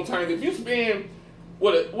own terms. If you spend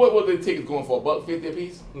what were the tickets going for? $1.50 a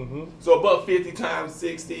piece. Mm-hmm. So $1.50 times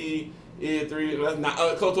 60 is 3. That's not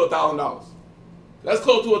close to $1,000. That's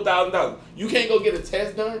close to $1,000. You can't go get a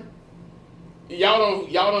test done. Y'all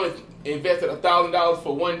don't invested $1,000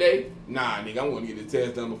 for one day. Nah, nigga, I'm gonna get the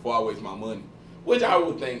test done before I waste my money. Which I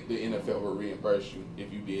would think the NFL would reimburse you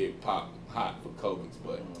if you did pop hot for COVID,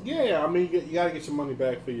 but Yeah, I mean, you got to get your money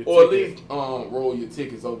back for your or at ticket. least roll your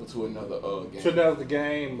tickets over to another game. To another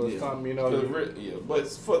game or Yeah. something, you 'Cause know. yeah, but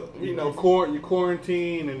it's for you know, you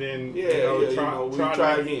quarantine and then yeah, try we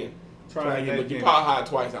try the- again. Try Try the again, next but you game. pop hot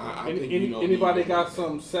twice. I think you know. Anybody got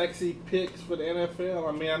some sexy picks for the NFL?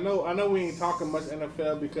 I mean, I know we ain't talking much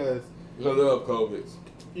NFL because because of COVID.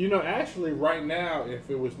 actually right now, if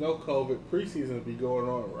it was no COVID, preseason would be going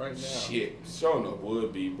on right now. Shit, sure enough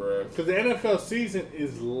would be, bruh. Because the NFL season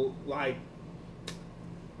is like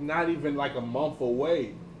not even like a month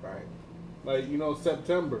away. Right. Like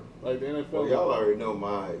September. Like the NFL. Well, y'all already know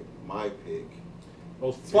my pick.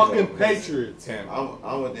 Those fucking Yeah, Patriots Tampa.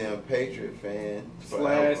 I'm a damn Patriot fan. /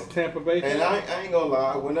 forever. Tampa Bay. And I ain't gonna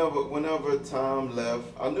lie, whenever Tom left,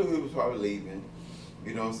 I knew he was probably leaving.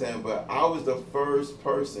 You know what I'm saying? But I was the first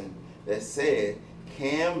person that said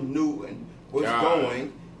Cam Newton was God.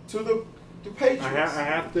 going to the Patriots. I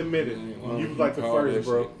have to admit it. You was like the Called first,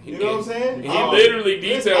 that bro. shit. You know what I'm saying? He Oh, literally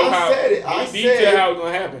listen, detailed I how said it. I he said detailed it. how it was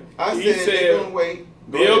gonna happen. I He said they're gonna wait.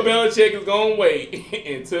 Go Bill ahead. Belichick is gonna wait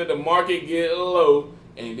until the market get low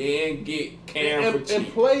and then get Cam for And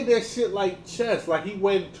cheap. play that shit like chess. Like he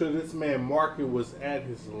waited till this man market was at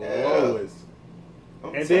his Yeah. lowest.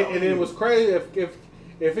 I'm And then telling it you. was crazy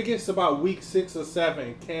if it gets about week 6 or 7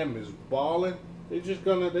 and Cam is balling, they're just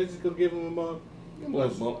gonna give him a Little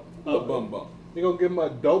bump. they're gonna give him a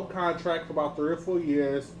dope contract for about 3 or 4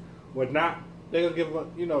 years. They're gonna give him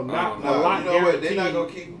not No, a lot you know what? guaranteed. They're not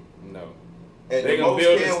gonna keep him. No. At They the gonna most,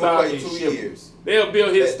 build his Cam will stock play and 2 ship. years. They'll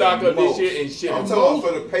build his At stock the up this most. year and ship I'm him. talking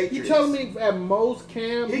for the Patriots. You telling me at most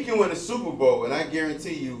Cam? He can win a Super Bowl, and I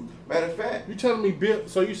guarantee you. Matter of fact, You telling me Bill?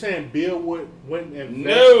 So you saying Bill went and invest a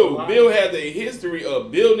No, lot? Bill has a history of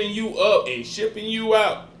building you up and shipping you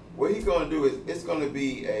out. what he's gonna do is it's gonna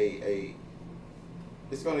be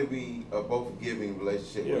it's gonna be a both giving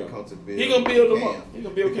relationship when Yeah. it comes to Bill. He gonna build and him up. Cam. He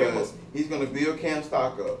gonna build Cam because up. he's gonna build Cam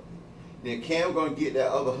stock up. Then Cam gonna get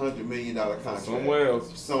that other $100 million contract Somewhere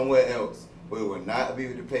else. but it will not be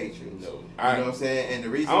with the Patriots. No. You know what I'm saying? And the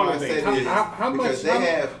reason I don't why I think- say this How because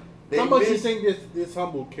much? they How much you missed- think this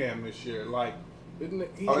humbled Cam this year? Like, isn't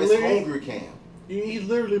it, Oh, it's hungry Cam. He's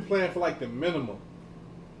literally playing for like the minimum.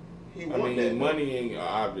 He I want that mean, money ain't an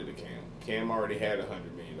object to Cam. Cam already had a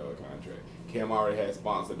 $100 million contract. Cam already had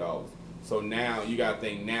sponsor dollars. So now you got to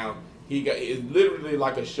think. Now it's literally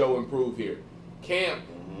like a show and prove here. Cam,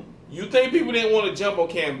 you think people didn't want to jump on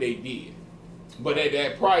Cam? They did, but at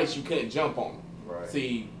that price, you couldn't jump on him. Right.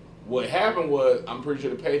 See, what happened was, I'm pretty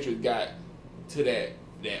sure the Patriots got to that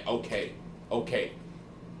okay,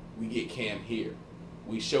 we get Cam here.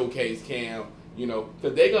 We showcase Cam,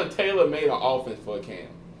 because they're gonna tailor made an offense for Cam.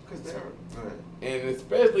 Because they're good. And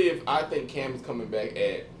especially if I think Cam is coming back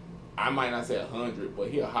at, I might not say 100, but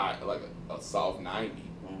he'll high like a soft 90.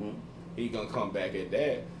 He gonna come back at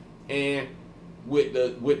that. And with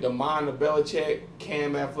the mind of Belichick,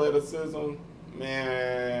 Cam athleticism,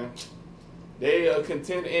 man, they are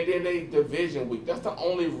contender. And then they division week. That's the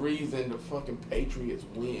only reason the fucking Patriots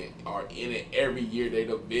win or in it every year. Their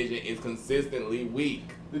division is consistently weak.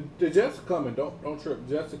 The Jets are coming. Don't trip.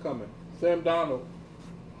 The Jets are coming. Sam Donald,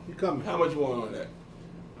 he coming. How much you want on that?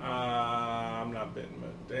 I'm not betting,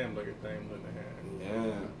 but damn, look at them in the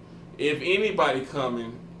hand. Yeah. If anybody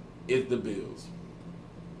coming, it's the Bills.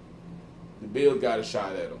 The Bills got a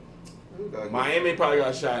shot at them. Miami probably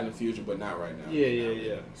got a shot in the future, but not right now.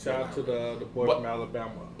 Yeah. Shout out to the boy from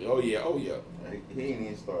Alabama. Oh yeah. He ain't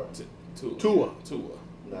even start. Tua.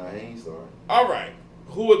 Nah, he ain't start. All right.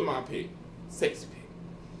 Who was my pick? Sexy pick.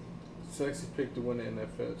 Sexy pick to win the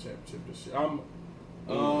NFL championship this year.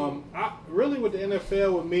 I really with the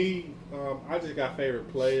NFL with me, I just got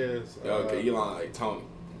favorite players. Okay, you like Tony.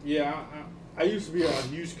 Yeah, I used to be a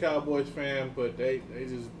huge Cowboys fan, but they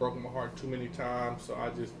just broke my heart too many times. So I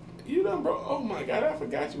just You done, bro. Oh my God, I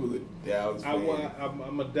forgot you was a Dallas fan.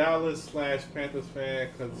 I'm a Dallas / Panthers fan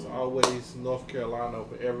because always North Carolina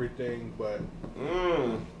over everything. But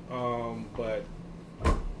but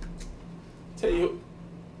tell you.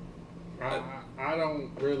 I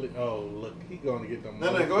don't really. Oh, look, he going to get them.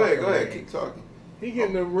 No, go ahead. rings. Keep talking. He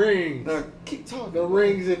getting the rings. No, keep talking. The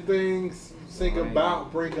rings and things. Think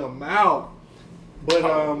about, bring them out. But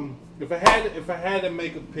if I had to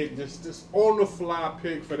make a pick, just on the fly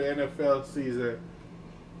pick for the NFL season,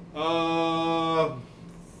 fuck,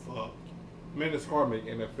 man, it's hard to make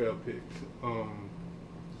NFL picks.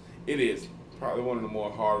 It is probably one of the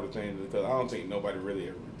more harder things because I don't think nobody really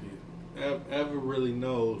ever repeated. Ever really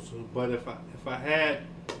knows. But if I had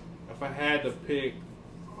to pick,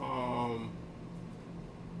 I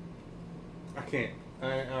can't.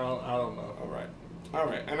 I don't know. All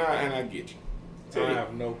right, and I get you. I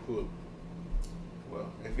have no clue.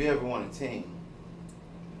 Well, if you ever want a team,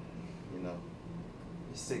 there's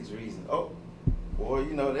 6 reasons. Oh, boy,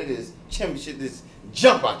 that is championship. This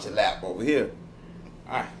jump out your lap over here.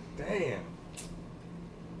 All right. Damn.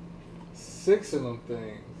 6 of them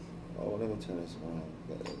things. Oh, let me turn this around.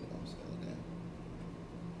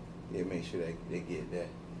 Yeah, make sure they get that.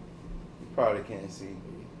 You probably can't see.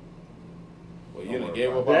 Well, you done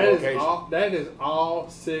gave up our location. That is all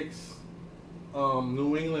 6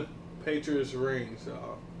 New England Patriots rings,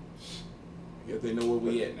 y'all. Guess they know where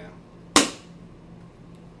we at now.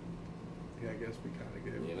 Yeah, I guess we kind of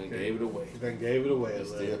gave it. Yeah, they gave it away. They gave it away a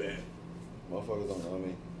Still. little bit. Motherfuckers don't know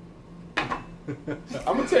me.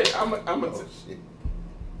 I'm gonna tell you. I'm Shit.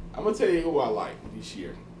 gonna tell you who I like this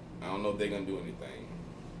year. I don't know if they're gonna do anything.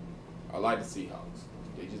 I like the Seahawks.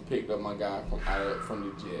 They just picked up my guy from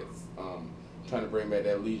the Jets. Trying to bring back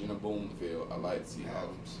that Legion of Boomfield. I like the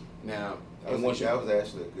Seahawks. Now, That was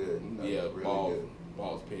actually a good. Really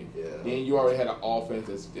balls pick. Yeah. Then you already had an offense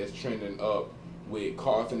that's trending up with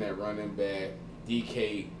Carson at running back,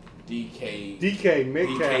 DK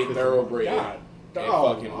Metcalf is Thoroughbred, God, and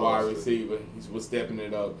dog. fucking wide receiver. He was stepping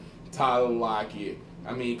it up. Tyler Lockett.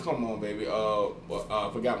 I mean, come on, baby. I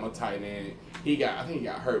forgot my tight end. I think he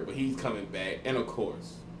got hurt, but he's coming back. And of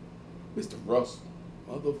course, Mr. Russell,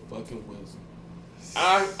 motherfucking Wilson.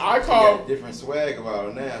 I He call got different swag about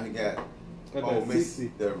him now. He got the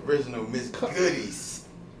original Miss Goodies.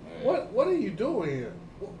 What are you doing here?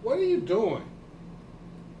 What are you doing?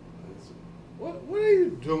 What are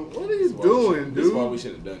you doing? What are you This doing, is why dude? we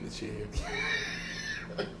shouldn't have done this shit.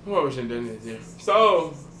 Why we shouldn't have done this here.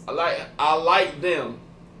 So I like them,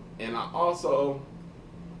 and I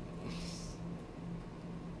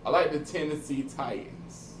like the Tennessee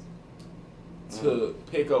Titans to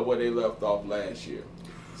pick up where they left off last year.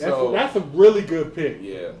 That's a really good pick.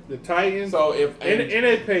 Yeah. The Titans. So if and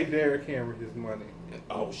they paid Derrick Henry his money.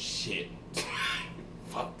 oh shit,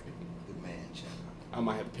 fuck. The man child. I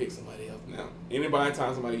might have to pick somebody else now. Anytime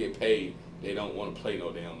somebody get paid, they don't want to play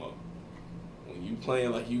no damn more. When you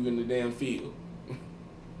playing like you in the damn field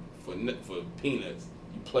for peanuts,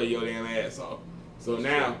 you play your damn ass off. So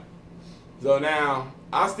now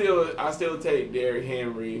I still take Derrick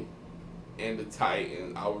Henry and the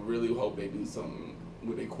Titans. I would really hope they do something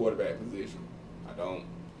with their quarterback position. I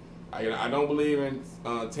don't believe in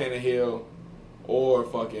Tannehill or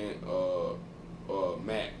fucking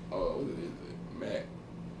Matt. What is it? Matt.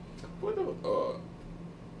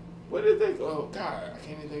 What did they? Oh God, I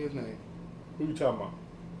can't even think his name. Who you talking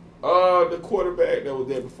about? The quarterback that was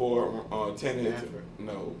there before Tannehill. Stafford?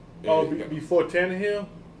 No. Oh, before Tannehill?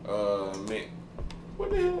 Man. What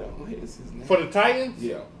the hell? What is his name? For the Titans?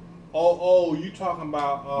 Yeah. Oh, you talking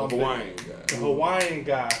about The Hawaiian guy. The Hawaiian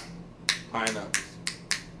guy. Pineapples.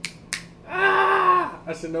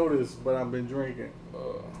 I should know this, but I've been drinking.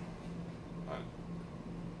 Hell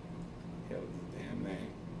is his damn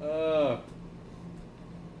name?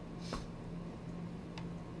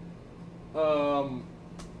 Oh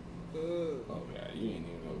yeah, you ain't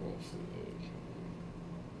even know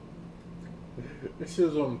what This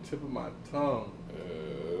shit's on the tip of my tongue. crap.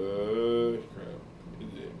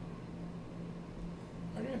 Is it?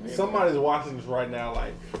 I can't think Somebody's watching this right now,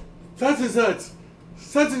 like such and such,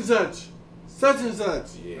 such and such, such and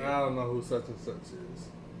such. Yeah. I don't know who such and such is.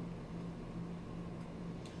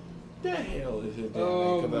 the hell is his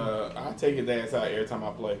damn name? Cause I take his ass out every time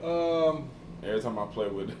I play. Every time I play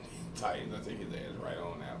with the Titans, I take his ass right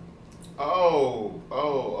on out. Okay,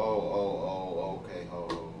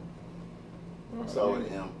 hold on. Start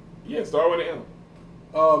with M. Yeah, start with M.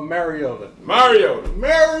 Mariota. Mariota.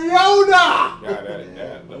 Mariota.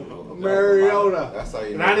 Yeah, Mariota. That's how you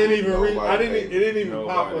And know. I didn't even nobody read. It didn't even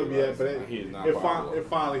Nobody pop up likes yet, but him. He is not it popular.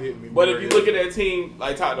 finally hit me. But if you Mariota. look at that team,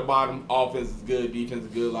 like top to bottom, offense is good, defense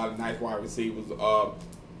is good, a lot of nice wide receivers,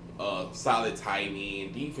 solid tight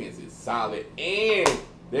end, defense is solid, and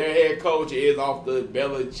their head coach is off the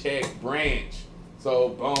Belichick branch. So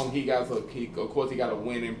boom, he got a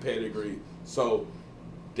winning pedigree. So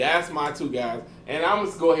that's my two guys, and I'm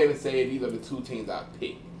just go ahead and say these are the two teams I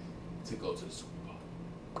picked to go to the Super Bowl.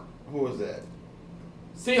 Who was that?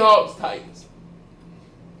 Seahawks, Titans.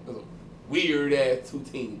 Those are weird ass two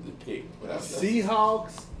teams to pick. But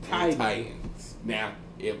Seahawks, and Titans. Now,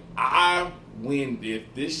 if I win,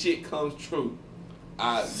 if this shit comes true,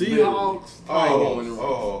 Seahawks, Titans.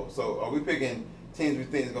 So are we picking teams we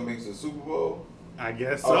think is gonna make it to the Super Bowl? I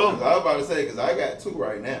guess Oh, so. 'cause I was about to say because I got two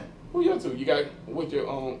right now. Who your two? You got what your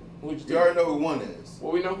You already know who one is.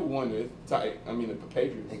 Well, we know who won this. The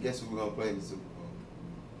Patriots. And guess who we're gonna play in the Super Bowl?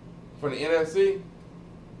 From the NFC,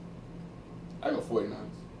 I go 49ers.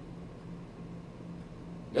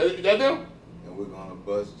 That them? And we're gonna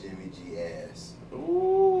bust Jimmy G ass.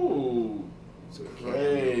 Ooh, So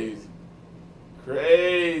crazy.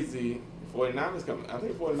 49ers coming. I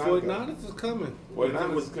think 49ers. 49ers is coming.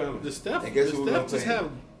 49ers is coming. The Steph, And guess who we're gonna just play?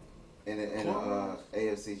 have. In the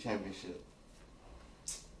AFC Championship,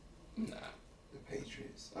 Nah, the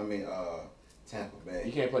Patriots. Tampa Bay.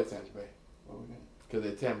 you can't play Tampa Bay What we got? because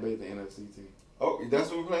they're Tampa Bay, the NFC team. Oh, that's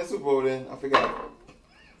what we're playing Super Bowl then. I forgot.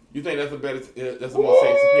 You think that's a better? That's a more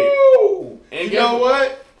sexy pick. Woo! And You guess know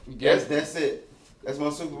what? Guess That's it. That's my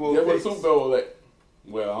Super Bowl Guess what picks. Super Bowl like?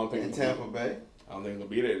 Well, I don't think In it's gonna Tampa be- Bay. I don't think it's gonna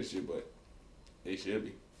be there this year, but it should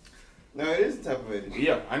be. No, it is Tampa Bay this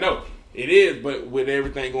year. Yeah, I know it is, but with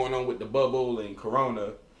everything going on with the bubble and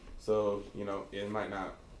Corona, so it might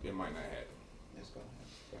not happen. Let's go.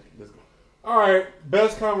 Let's go. All right,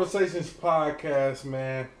 Best Conversations podcast,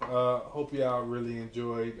 man. Hope y'all really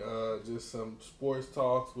enjoyed just some sports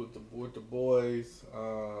talks with the boys.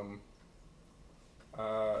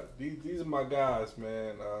 These are my guys,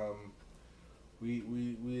 man. We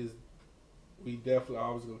definitely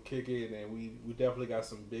always gonna kick it, and we definitely got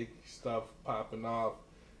some big stuff popping off.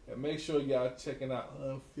 And make sure y'all checking out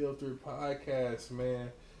Unfiltered Podcast,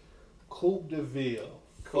 man. Coupe de Ville.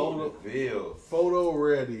 Photo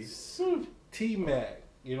ready. T-Mac.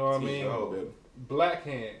 You know what I mean? T-O. Black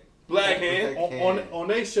Hand. Black hand On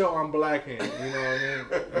their show, I'm Black Hand. You know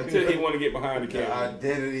what I mean? until he want to get behind the The camera.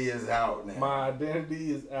 identity is out now. My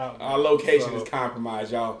identity is out. Our location So, is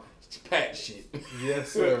compromised, y'all. pat shit.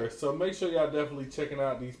 Yes, sir. So make sure y'all definitely checking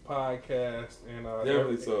out these podcasts and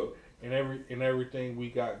everything we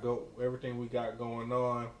got going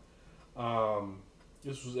on.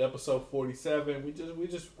 This was episode 47.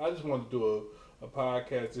 I just wanted to do a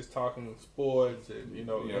podcast just talking sports and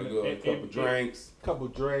a couple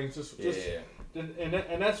drinks. Just and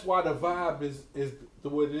that's why the vibe is the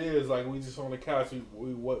way it is. Like we just on the couch,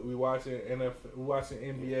 we watching NFL, we watching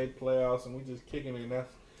NBA playoffs, and we just kicking it.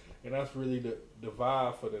 And that's really the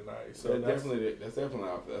vibe for the night. So that's definitely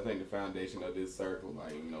I think the foundation of this circle.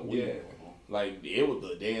 Like it was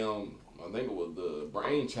the damn. I think it was the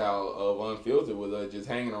brainchild of Unfiltered was just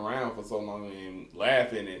hanging around for so long and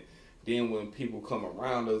laughing, and then when people come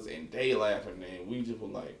around us and they laughing, and we just were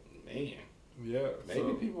like, man,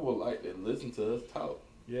 maybe people would like to listen to us talk.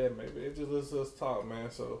 Yeah, maybe they just listen to us talk,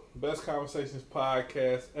 man. So Best Conversations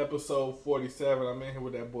Podcast, episode 47. I'm in here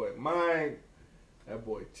with that boy Mike, that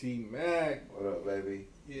boy T Mac. What up, baby?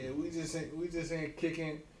 Yeah, we just ain't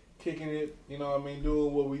kicking it. You know what I mean?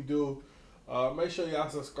 Doing what we do. Make sure y'all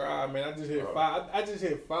subscribe, man. I just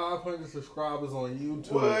hit 500 subscribers on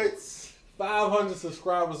YouTube. What? 500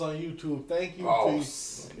 subscribers on YouTube. Thank you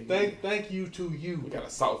thank you to you. We got a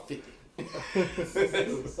soft 50.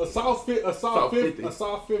 a soft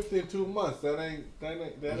 50 in 2 months. That ain't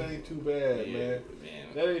too bad, man.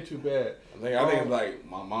 That ain't too bad. I think it's like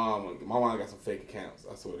my mom got some fake accounts.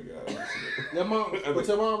 I swear to God. But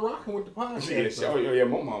your mom rocking with the podcast. Yeah,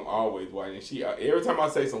 my mom always watching. And she every time I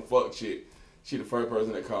say some fuck shit, she the first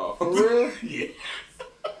person that calls. For real? Yeah.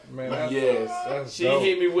 Man, that's she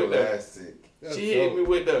hit me with classic. Hit me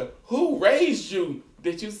with the who raised you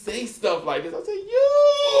that you say stuff like this. I said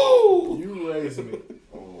you. You raised me.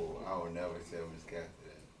 Oh, I would never tell Miss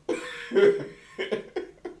Cathy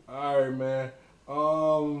that. All right, man.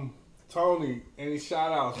 Tony, any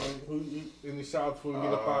shout outs? Any shout outs before we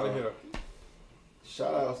get up out of here?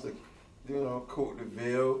 Shout outs to Coop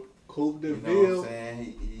DeVille. Coop DeVille. You know what I'm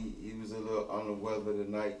saying? He was a little under weather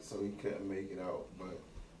tonight, so he couldn't make it out. But,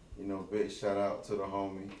 big shout out to the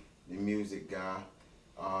homie, the music guy.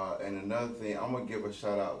 And another thing, I'm going to give a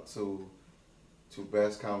shout out to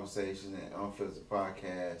Best Conversation and Unfiltered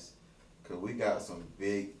Podcast, because we got some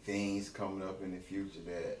big things coming up in the future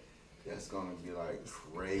that's going to be like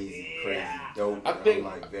crazy dope. I think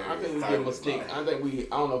we get a mistake. I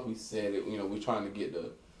don't know if we said it, we're trying to get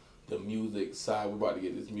the music side. We're about to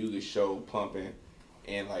get this music show pumping.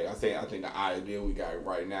 And like I think the idea we got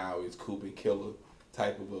right now is Coop and Killer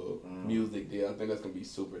type of a music deal. I think that's going to be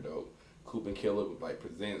super dope. Coop and Killer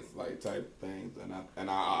presents type things. And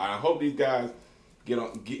I hope these guys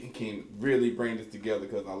can really bring this together,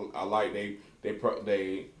 because I like they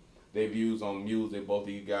views on music. Both of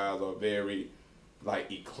these guys are very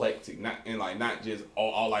eclectic, not just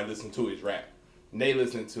all I listen to is rap. They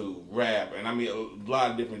listen to rap, and I mean a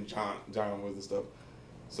lot of different genres and stuff.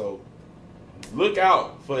 So look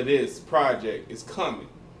out for this project. It's coming,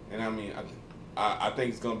 and I mean I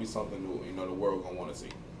think it's gonna be something new, the world gonna want to see.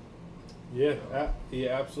 Yeah,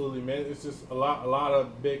 absolutely, man. It's just a lot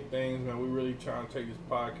of big things, man. We really trying to take this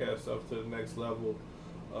podcast up to the next level.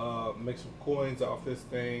 Make some coins off this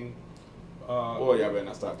thing. Boy, y'all better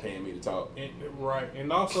not stop paying me to talk. Right,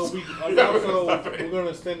 and also we're gonna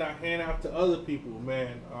extend our hand out to other people,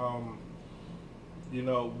 man. We're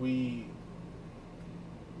gonna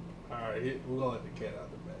let the cat out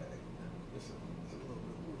the bag.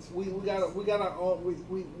 We got our own.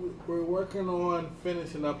 We're working on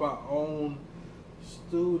finishing up our own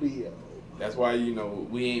studio. That's why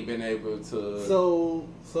we ain't been able to. So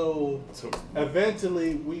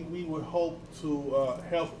eventually we would hope to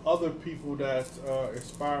help other people that's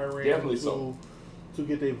aspiring to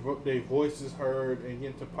get their voices heard and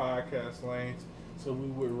get to podcast lanes. So we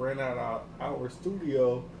would rent out our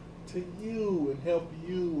studio to you and help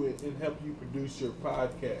you produce your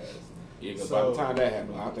podcast. Yeah, because by the time that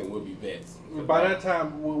happens, I think we'll be vets. By that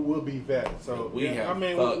time, we'll be vets. So we have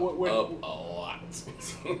fucked up a lot.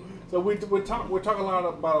 So we're talking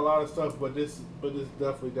about a lot of stuff, but this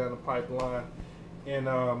definitely down the pipeline. And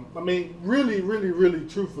really, really, really,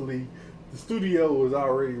 truthfully, the studio was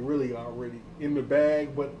already in the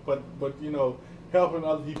bag. But helping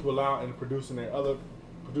other people out and producing other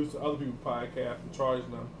people's podcasts and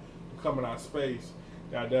charging them to come in our space,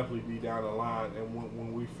 that'll definitely be down the line. And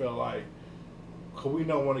when we feel like, cause we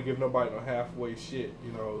don't want to give nobody no halfway shit,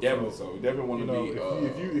 Definitely so. We definitely want to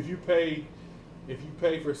be. If you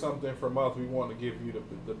pay for something from us, we want to give you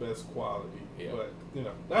the best quality. Yeah. But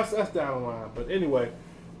that's down the line. But anyway,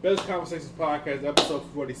 Best Conversations Podcast, episode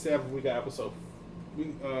 47. We got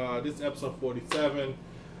this episode 47.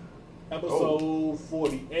 Episode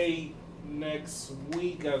 48 next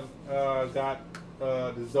week I got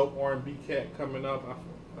this dope R&B cat coming up.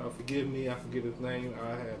 Forgive me, I forget his name. I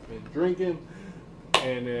have been drinking.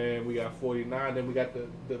 And then we got 49. Then we got the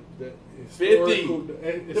historical,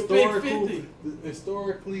 50. The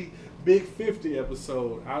historically big 50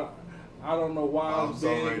 episode. I don't know why it's big.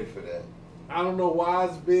 I'm so ready for that. I don't know why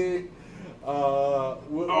it's big. You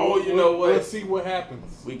know what? Let's see what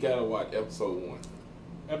happens. We gotta watch episode 1.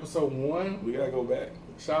 Episode 1. We gotta go back.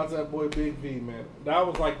 Shout out to that boy Big V, man. That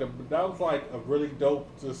was like a really dope,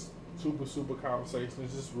 just super conversation.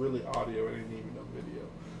 It's just really audio. It ain't even no video.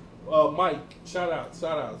 Mike, shout outs.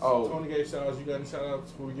 Oh. Tony gave shout outs. You got any shout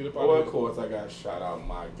outs before we get up out Well, of of here? course, I got to shout out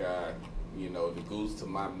my guy, the goose to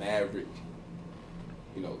my Maverick,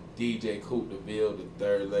 DJ Coop DeVille,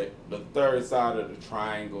 the third side of the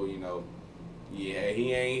triangle, Yeah,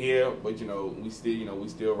 he ain't here, but, we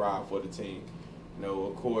still ride for the team.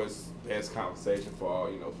 Of course, best conversation for all,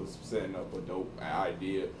 for setting up a dope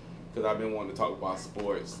idea, because I've been wanting to talk about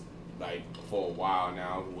sports like for a while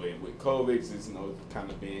now. With COVID, it's kind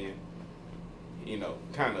of been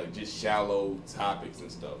kind of just shallow topics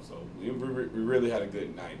and stuff. So we really had a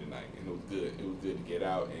good night tonight, and it was good. It was good to get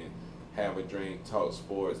out and have a drink, talk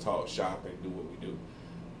sports, talk shopping, do what we do.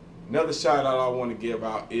 Another shout out I want to give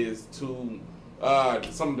out is to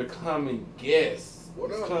some of the coming guests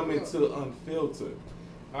coming to Unfiltered.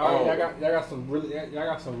 All right, y'all got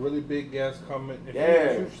some really big guests coming. If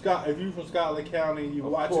you from Scotland County, and you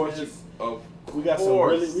watching this, we got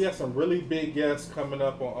some really big guests coming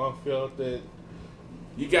up on Unfiltered.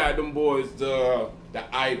 You got them boys, the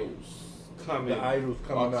Idols coming. The Idols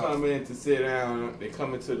coming up. Coming to sit down. They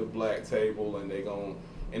coming to the black table, and they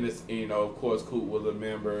and it's of course Coop was a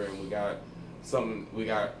member, and we got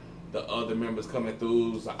the other members coming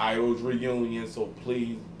through. It's the Idols reunion, so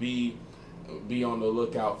please be on the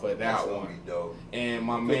lookout for that one. Be dope. And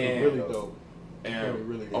my man, really dope. And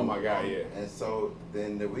really dope. Oh my God, yeah. And so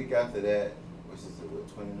then the week after that, which is the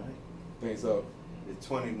 29th? Think so. The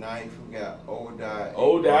 29th, we got Odai.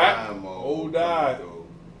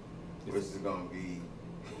 Which is gonna be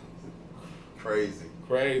crazy.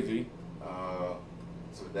 Crazy.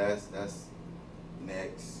 So that's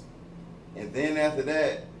next. And then after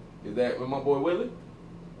that, is that with my boy Willie?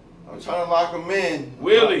 I'm trying to lock him in.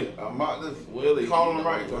 Willie. I'm about to Willie. call him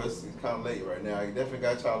right. It's kind of late right now. I definitely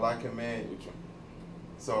got to try to lock him in.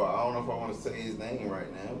 So I don't know if I want to say his name right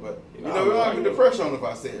now, but we don't get the pressure on if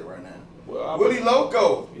I say it right now. Well, Willie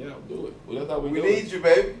Loco. Yeah, do it. Well, that's how we need you,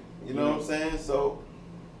 baby. You know what I'm saying? So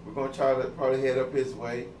we're gonna try to probably head up his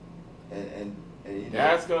way, and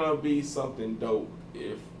that's gonna be something dope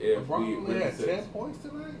if we had 10 points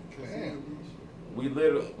tonight. Damn. We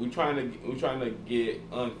trying to get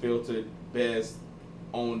Unfiltered best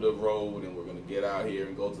on the road, and we're gonna get out here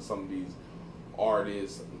and go to some of these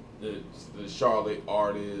artists, the Charlotte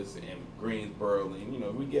artists and Greensboro,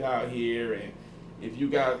 and we get out here, and if you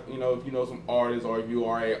got if you know some artists, or if you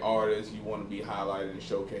are an artist you want to be highlighted and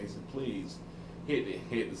showcased, please hit the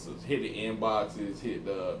inboxes, hit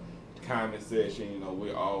the comment section.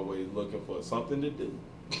 We're always looking for something to do.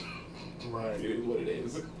 Right. It is what it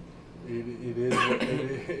is. It is what it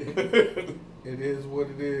is. It is what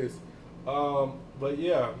it is. But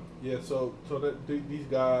yeah. So that these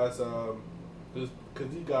guys, because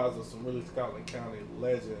these guys are some really Scotland County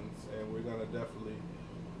legends, and we're gonna definitely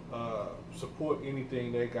support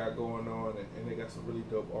anything they got going on, and they got some really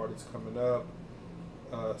dope artists coming up.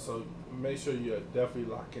 So make sure you're definitely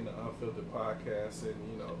locking the Unfiltered podcast, and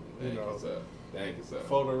Thank you, sir.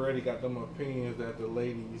 Fold already got them opinions that the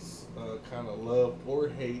ladies kind of love or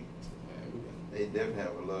hate. They definitely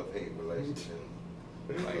have a love-hate relationship.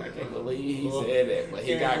 Like, I can't believe he said that, but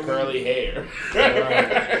he got curly hair.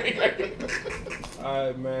 All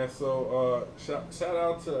right, man. So shout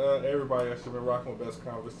out to everybody that's been rocking with Best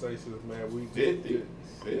Conversations, man.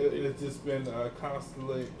 It's just been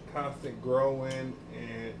constant growing,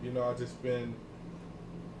 and I just been,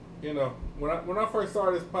 when I first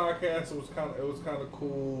started this podcast, it was kind of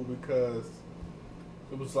cool, because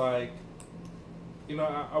it was like,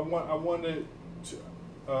 I wanted to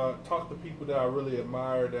talk to people that I really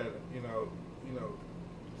admire, that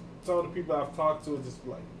some of the people I've talked to are just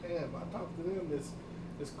like, damn, I talked to them.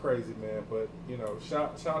 It's crazy, man. But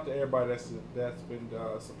shout out to everybody that's been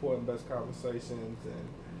supporting Best Conversations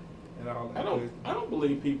and all that. I don't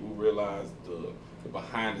believe people realize the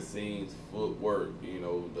behind the scenes footwork.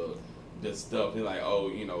 The stuff. They're like,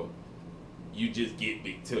 you just get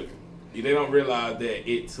big took. They don't realize that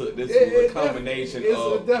this was a combination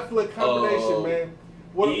it's definitely a combination, man.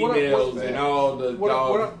 Emails and all the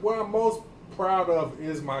dogs. What I'm most proud of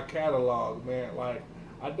is my catalog, man. Like,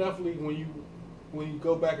 I definitely, when you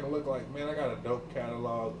go back and look, like, man, I got a dope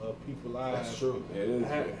catalog of people That's true. It is.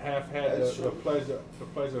 have had That's the true.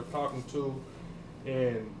 pleasure of talking to,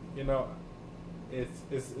 and you know, it's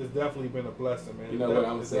definitely been a blessing, man. You know what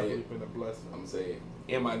I'm It's saying? definitely been a blessing. I'm saying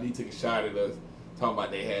MID took a shot at us, talking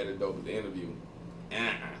about they had a dope at the interview.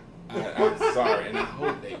 I'm sorry, and I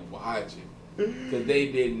hope they watch it, because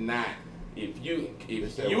they did not. They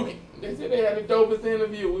said they had the dopest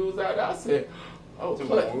interview. We was out there. I said, oh, So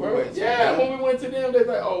Clutch, when we bro. went to Yeah, them- when we went to them, they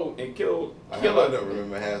like, oh, and Killer. I don't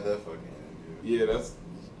remember half that fucking interview. Yeah, that's.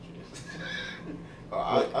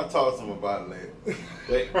 I talked to him about it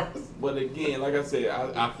later. But again, like I said,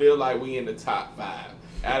 I feel like we in the top 5.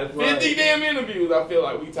 Out of 50 Right. damn interviews, I feel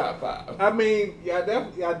like we top 5. I mean, I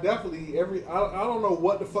definitely I don't know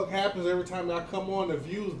what the fuck happens every time I come on. The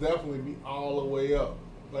views definitely be all the way up,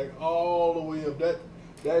 like all the way up.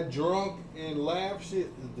 That drunk and laugh shit,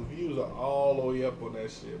 the views are all the way up on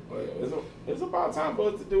that shit. But It's about time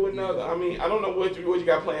for us to do another. I mean, I don't know what you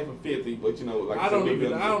got planned for 50, but you know, like I don't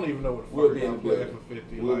even know what the We'll fuck be in I'm the playing building. for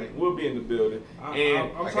 50. We'll be in the building. I'm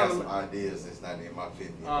I trying got to. some ideas that's not in my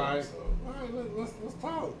 50th All right, episode. all right, let's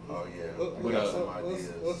talk. Oh yeah, But, I got some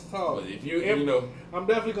ideas. Let's talk. But if you know, I'm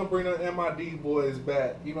definitely gonna bring the MID boys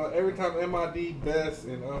back. You know, every time MID, Best,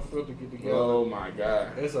 and Unfiltered get together, oh my God,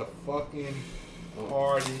 it's a fucking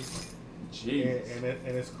party, jeez. and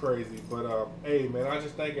it's crazy. But hey, man, I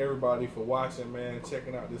just thank everybody for watching, man,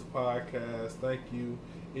 checking out this podcast. Thank you.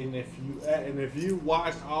 And if you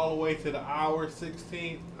watched all the way to the hour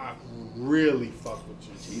 16, I really fuck with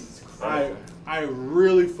you. Jesus Christ. I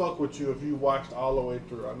really fuck with you if you watched all the way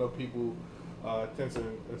through. I know people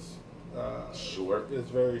attention is Short. It's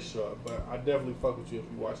very short, but I definitely fuck with you if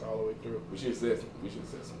you watch all the way through. We should have said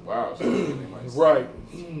some wild shit. Right.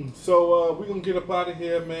 So we're gonna get up out of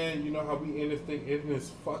here, man. You know how we end this thing. It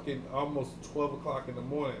is fucking almost 12 o'clock in the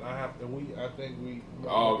morning. I think we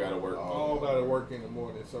All gotta work. all gotta work in the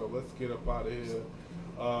morning. So let's get up out of here.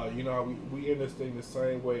 You know how we end this thing the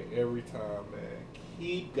same way every time, man.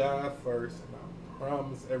 Keep God first, and I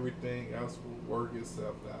promise everything else will work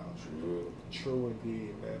itself out. True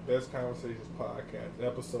indeed, man. Best Conversations Podcast,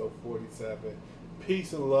 episode 47.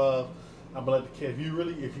 Peace and love. I'm gonna let the cat.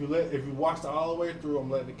 If you watched all the way through,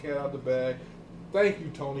 I'm letting the cat out the bag. Thank you,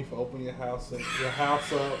 Tony, for opening your house up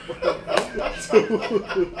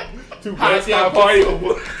to Hot y'all party.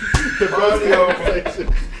 the Best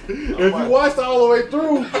Conversations. If you watched all the way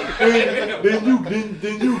through,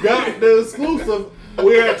 then you got the exclusive.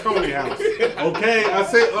 We're at Tony's house. Okay, I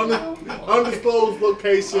said undisclosed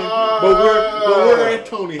location, but we're at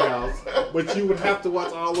Tony's house. But you would have to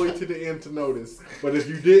watch all the way to the end to notice. But if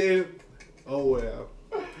you didn't, oh well.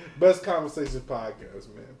 Best Conversations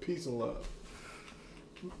Podcast, man. Peace and love.